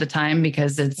lot of the time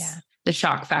because it's the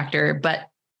shock factor. But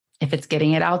if it's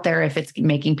getting it out there, if it's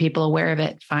making people aware of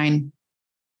it, fine.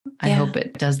 I hope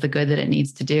it does the good that it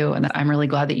needs to do. And I'm really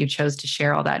glad that you chose to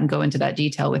share all that and go into that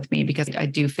detail with me, because I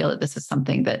do feel that this is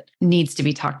something that needs to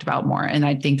be talked about more. And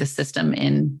I think the system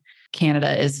in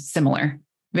Canada is similar,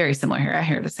 very similar here. I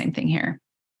hear the same thing here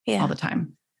all the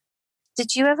time.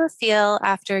 Did you ever feel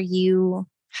after you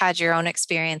had your own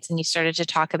experience and you started to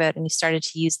talk about and you started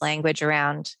to use language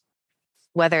around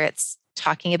whether it's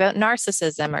talking about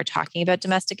narcissism or talking about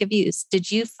domestic abuse,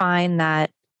 did you find that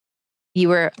you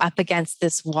were up against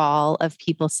this wall of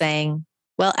people saying,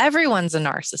 well, everyone's a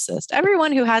narcissist.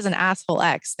 Everyone who has an asshole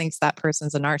ex thinks that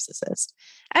person's a narcissist.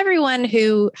 Everyone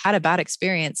who had a bad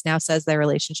experience now says their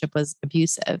relationship was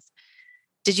abusive.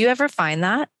 Did you ever find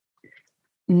that?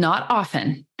 Not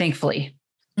often, thankfully.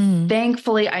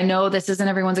 Thankfully, I know this isn't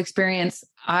everyone's experience.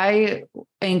 I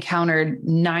encountered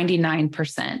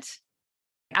 99%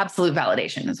 absolute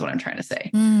validation is what I'm trying to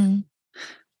say.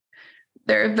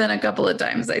 There have been a couple of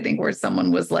times, I think, where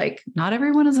someone was like, not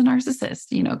everyone is a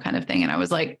narcissist, kind of thing. And I was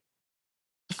like,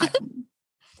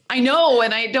 I know.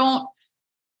 And I don't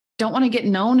want to get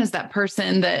known as that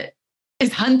person that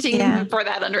is hunting for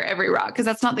that under every rock, because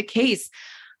that's not the case.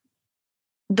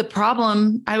 The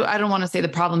problem, I don't want to say the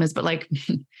problem is, but like,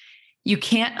 you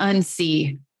can't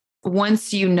unsee.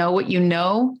 Once you know what you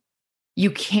know,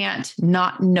 you can't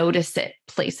not notice it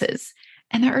places.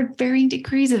 And there are varying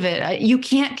degrees of it. You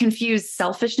can't confuse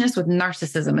selfishness with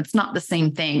narcissism. It's not the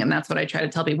same thing. And that's what I try to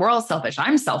tell people. We're all selfish.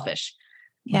 I'm selfish.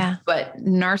 Yeah. But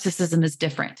narcissism is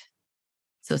different.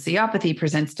 Sociopathy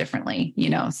presents differently,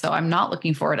 so I'm not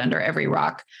looking for it under every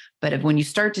rock. But when you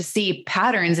start to see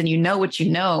patterns and you know what you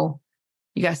know,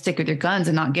 you got to stick with your guns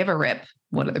and not give a rip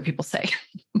what other people say.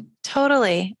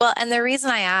 Totally. Well, and the reason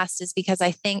I asked is because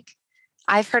I think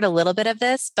I've heard a little bit of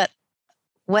this, but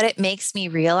what it makes me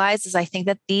realize is I think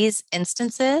that these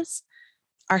instances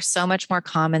are so much more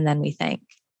common than we think.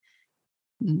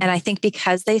 And I think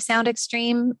because they sound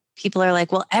extreme, people are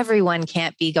like, well, everyone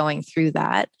can't be going through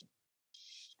that.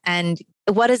 And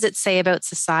what does it say about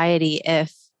society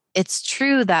if it's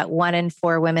true that 1 in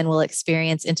 4 women will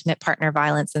experience intimate partner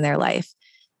violence in their life?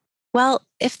 Well,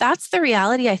 if that's the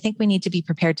reality, I think we need to be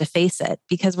prepared to face it,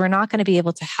 because we're not going to be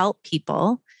able to help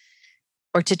people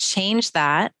or to change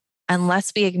that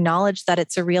unless we acknowledge that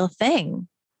it's a real thing.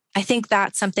 I think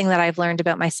that's something that I've learned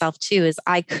about myself too, is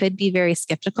I could be very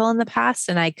skeptical in the past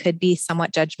and I could be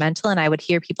somewhat judgmental, and I would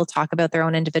hear people talk about their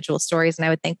own individual stories and I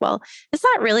would think, well, is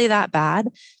that really that bad?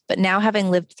 But now,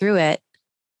 having lived through it,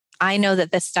 I know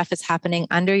that this stuff is happening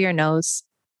under your nose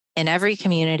in every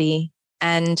community,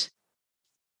 and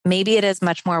maybe it is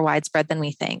much more widespread than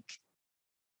we think.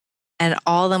 And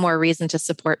all the more reason to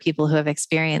support people who have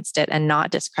experienced it and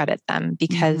not discredit them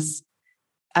because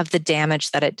of the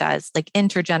damage that it does, like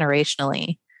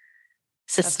intergenerationally,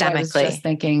 systemically. I was just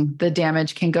thinking the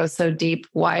damage can go so deep.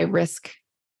 Why risk,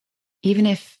 even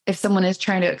if someone is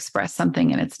trying to express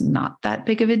something and it's not that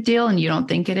big of a deal and you don't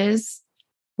think it is,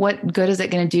 what good is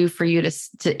it going to do for you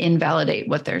to invalidate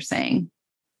what they're saying?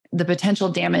 The potential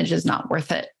damage is not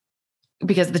worth it.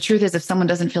 Because the truth is, if someone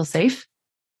doesn't feel safe,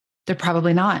 they're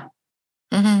probably not.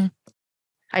 I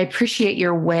appreciate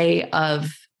your way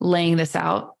of laying this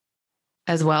out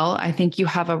as well. I think you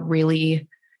have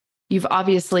you've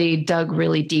obviously dug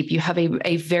really deep. You have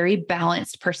a very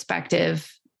balanced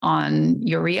perspective on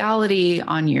your reality,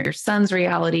 on your son's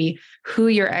reality, who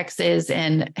your ex is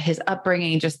and his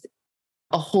upbringing, just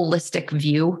a holistic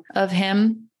view of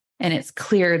him. And it's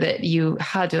clear that you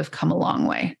had to have come a long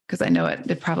way, because I know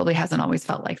it probably hasn't always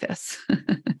felt like this.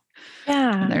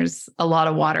 Yeah. And there's a lot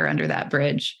of water under that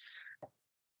bridge.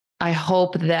 I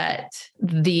hope that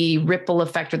the ripple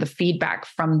effect or the feedback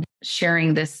from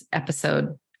sharing this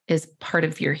episode is part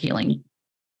of your healing.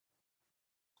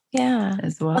 Yeah.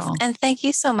 As well. And thank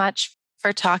you so much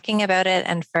for talking about it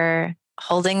and for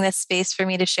holding this space for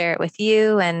me to share it with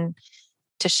you and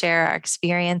to share our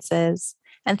experiences.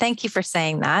 And thank you for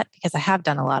saying that, because I have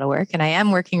done a lot of work and I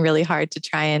am working really hard to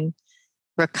try and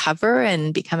recover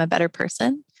and become a better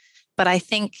person. But I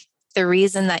think the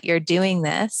reason that you're doing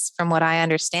this, from what I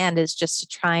understand, is just to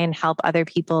try and help other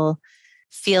people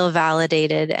feel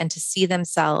validated and to see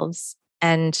themselves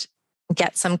and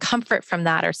get some comfort from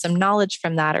that, or some knowledge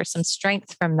from that, or some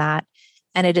strength from that.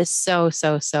 And it is so,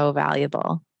 so, so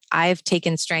valuable. I've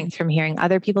taken strength from hearing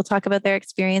other people talk about their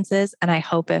experiences. And I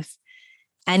hope if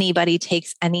anybody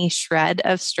takes any shred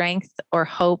of strength or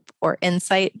hope or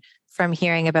insight from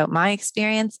hearing about my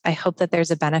experience, I hope that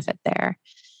there's a benefit there.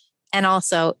 And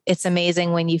also, it's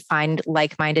amazing when you find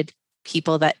like-minded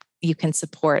people that you can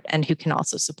support and who can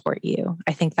also support you.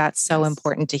 I think that's so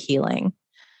important to healing.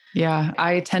 Yeah,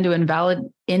 I tend to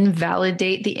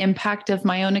invalidate the impact of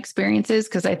my own experiences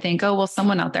because I think, oh, well,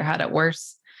 someone out there had it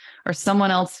worse, or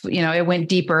someone else, it went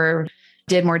deeper,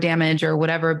 did more damage or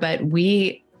whatever. But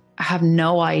we have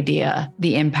no idea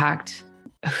the impact,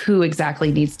 who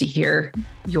exactly needs to hear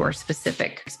your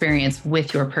specific experience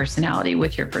with your personality,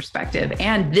 with your perspective,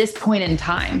 and this point in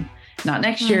time, not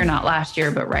next year, not last year,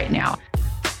 but right now.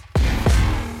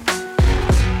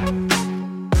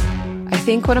 I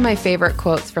think one of my favorite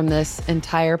quotes from this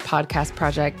entire podcast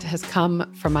project has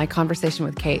come from my conversation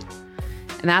with Kate.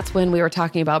 And that's when we were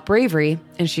talking about bravery.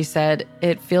 And she said,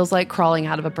 "It feels like crawling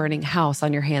out of a burning house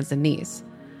on your hands and knees."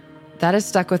 That has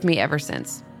stuck with me ever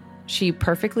since. She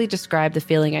perfectly described the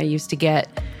feeling I used to get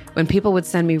when people would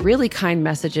send me really kind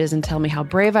messages and tell me how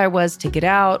brave I was to get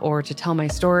out or to tell my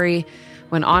story,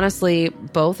 when honestly,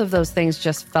 both of those things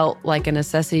just felt like a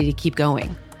necessity to keep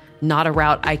going, not a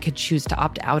route I could choose to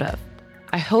opt out of.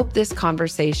 I hope this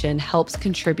conversation helps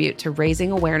contribute to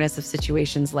raising awareness of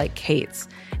situations like Kate's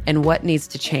and what needs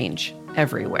to change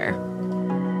everywhere.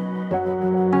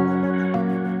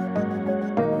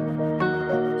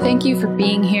 Thank you for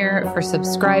being here, for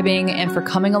subscribing, and for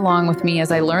coming along with me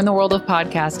as I learn the world of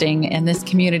podcasting and this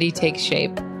community takes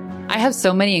shape. I have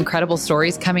so many incredible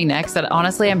stories coming next that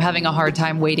honestly, I'm having a hard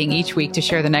time waiting each week to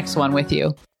share the next one with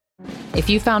you. If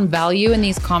you found value in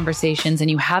these conversations and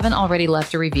you haven't already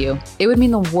left a review, it would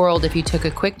mean the world if you took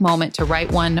a quick moment to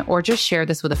write one or just share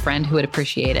this with a friend who would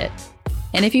appreciate it.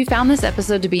 And if you found this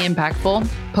episode to be impactful,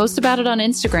 post about it on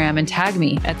Instagram and tag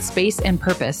me at Space and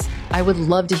Purpose. I would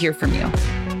love to hear from you.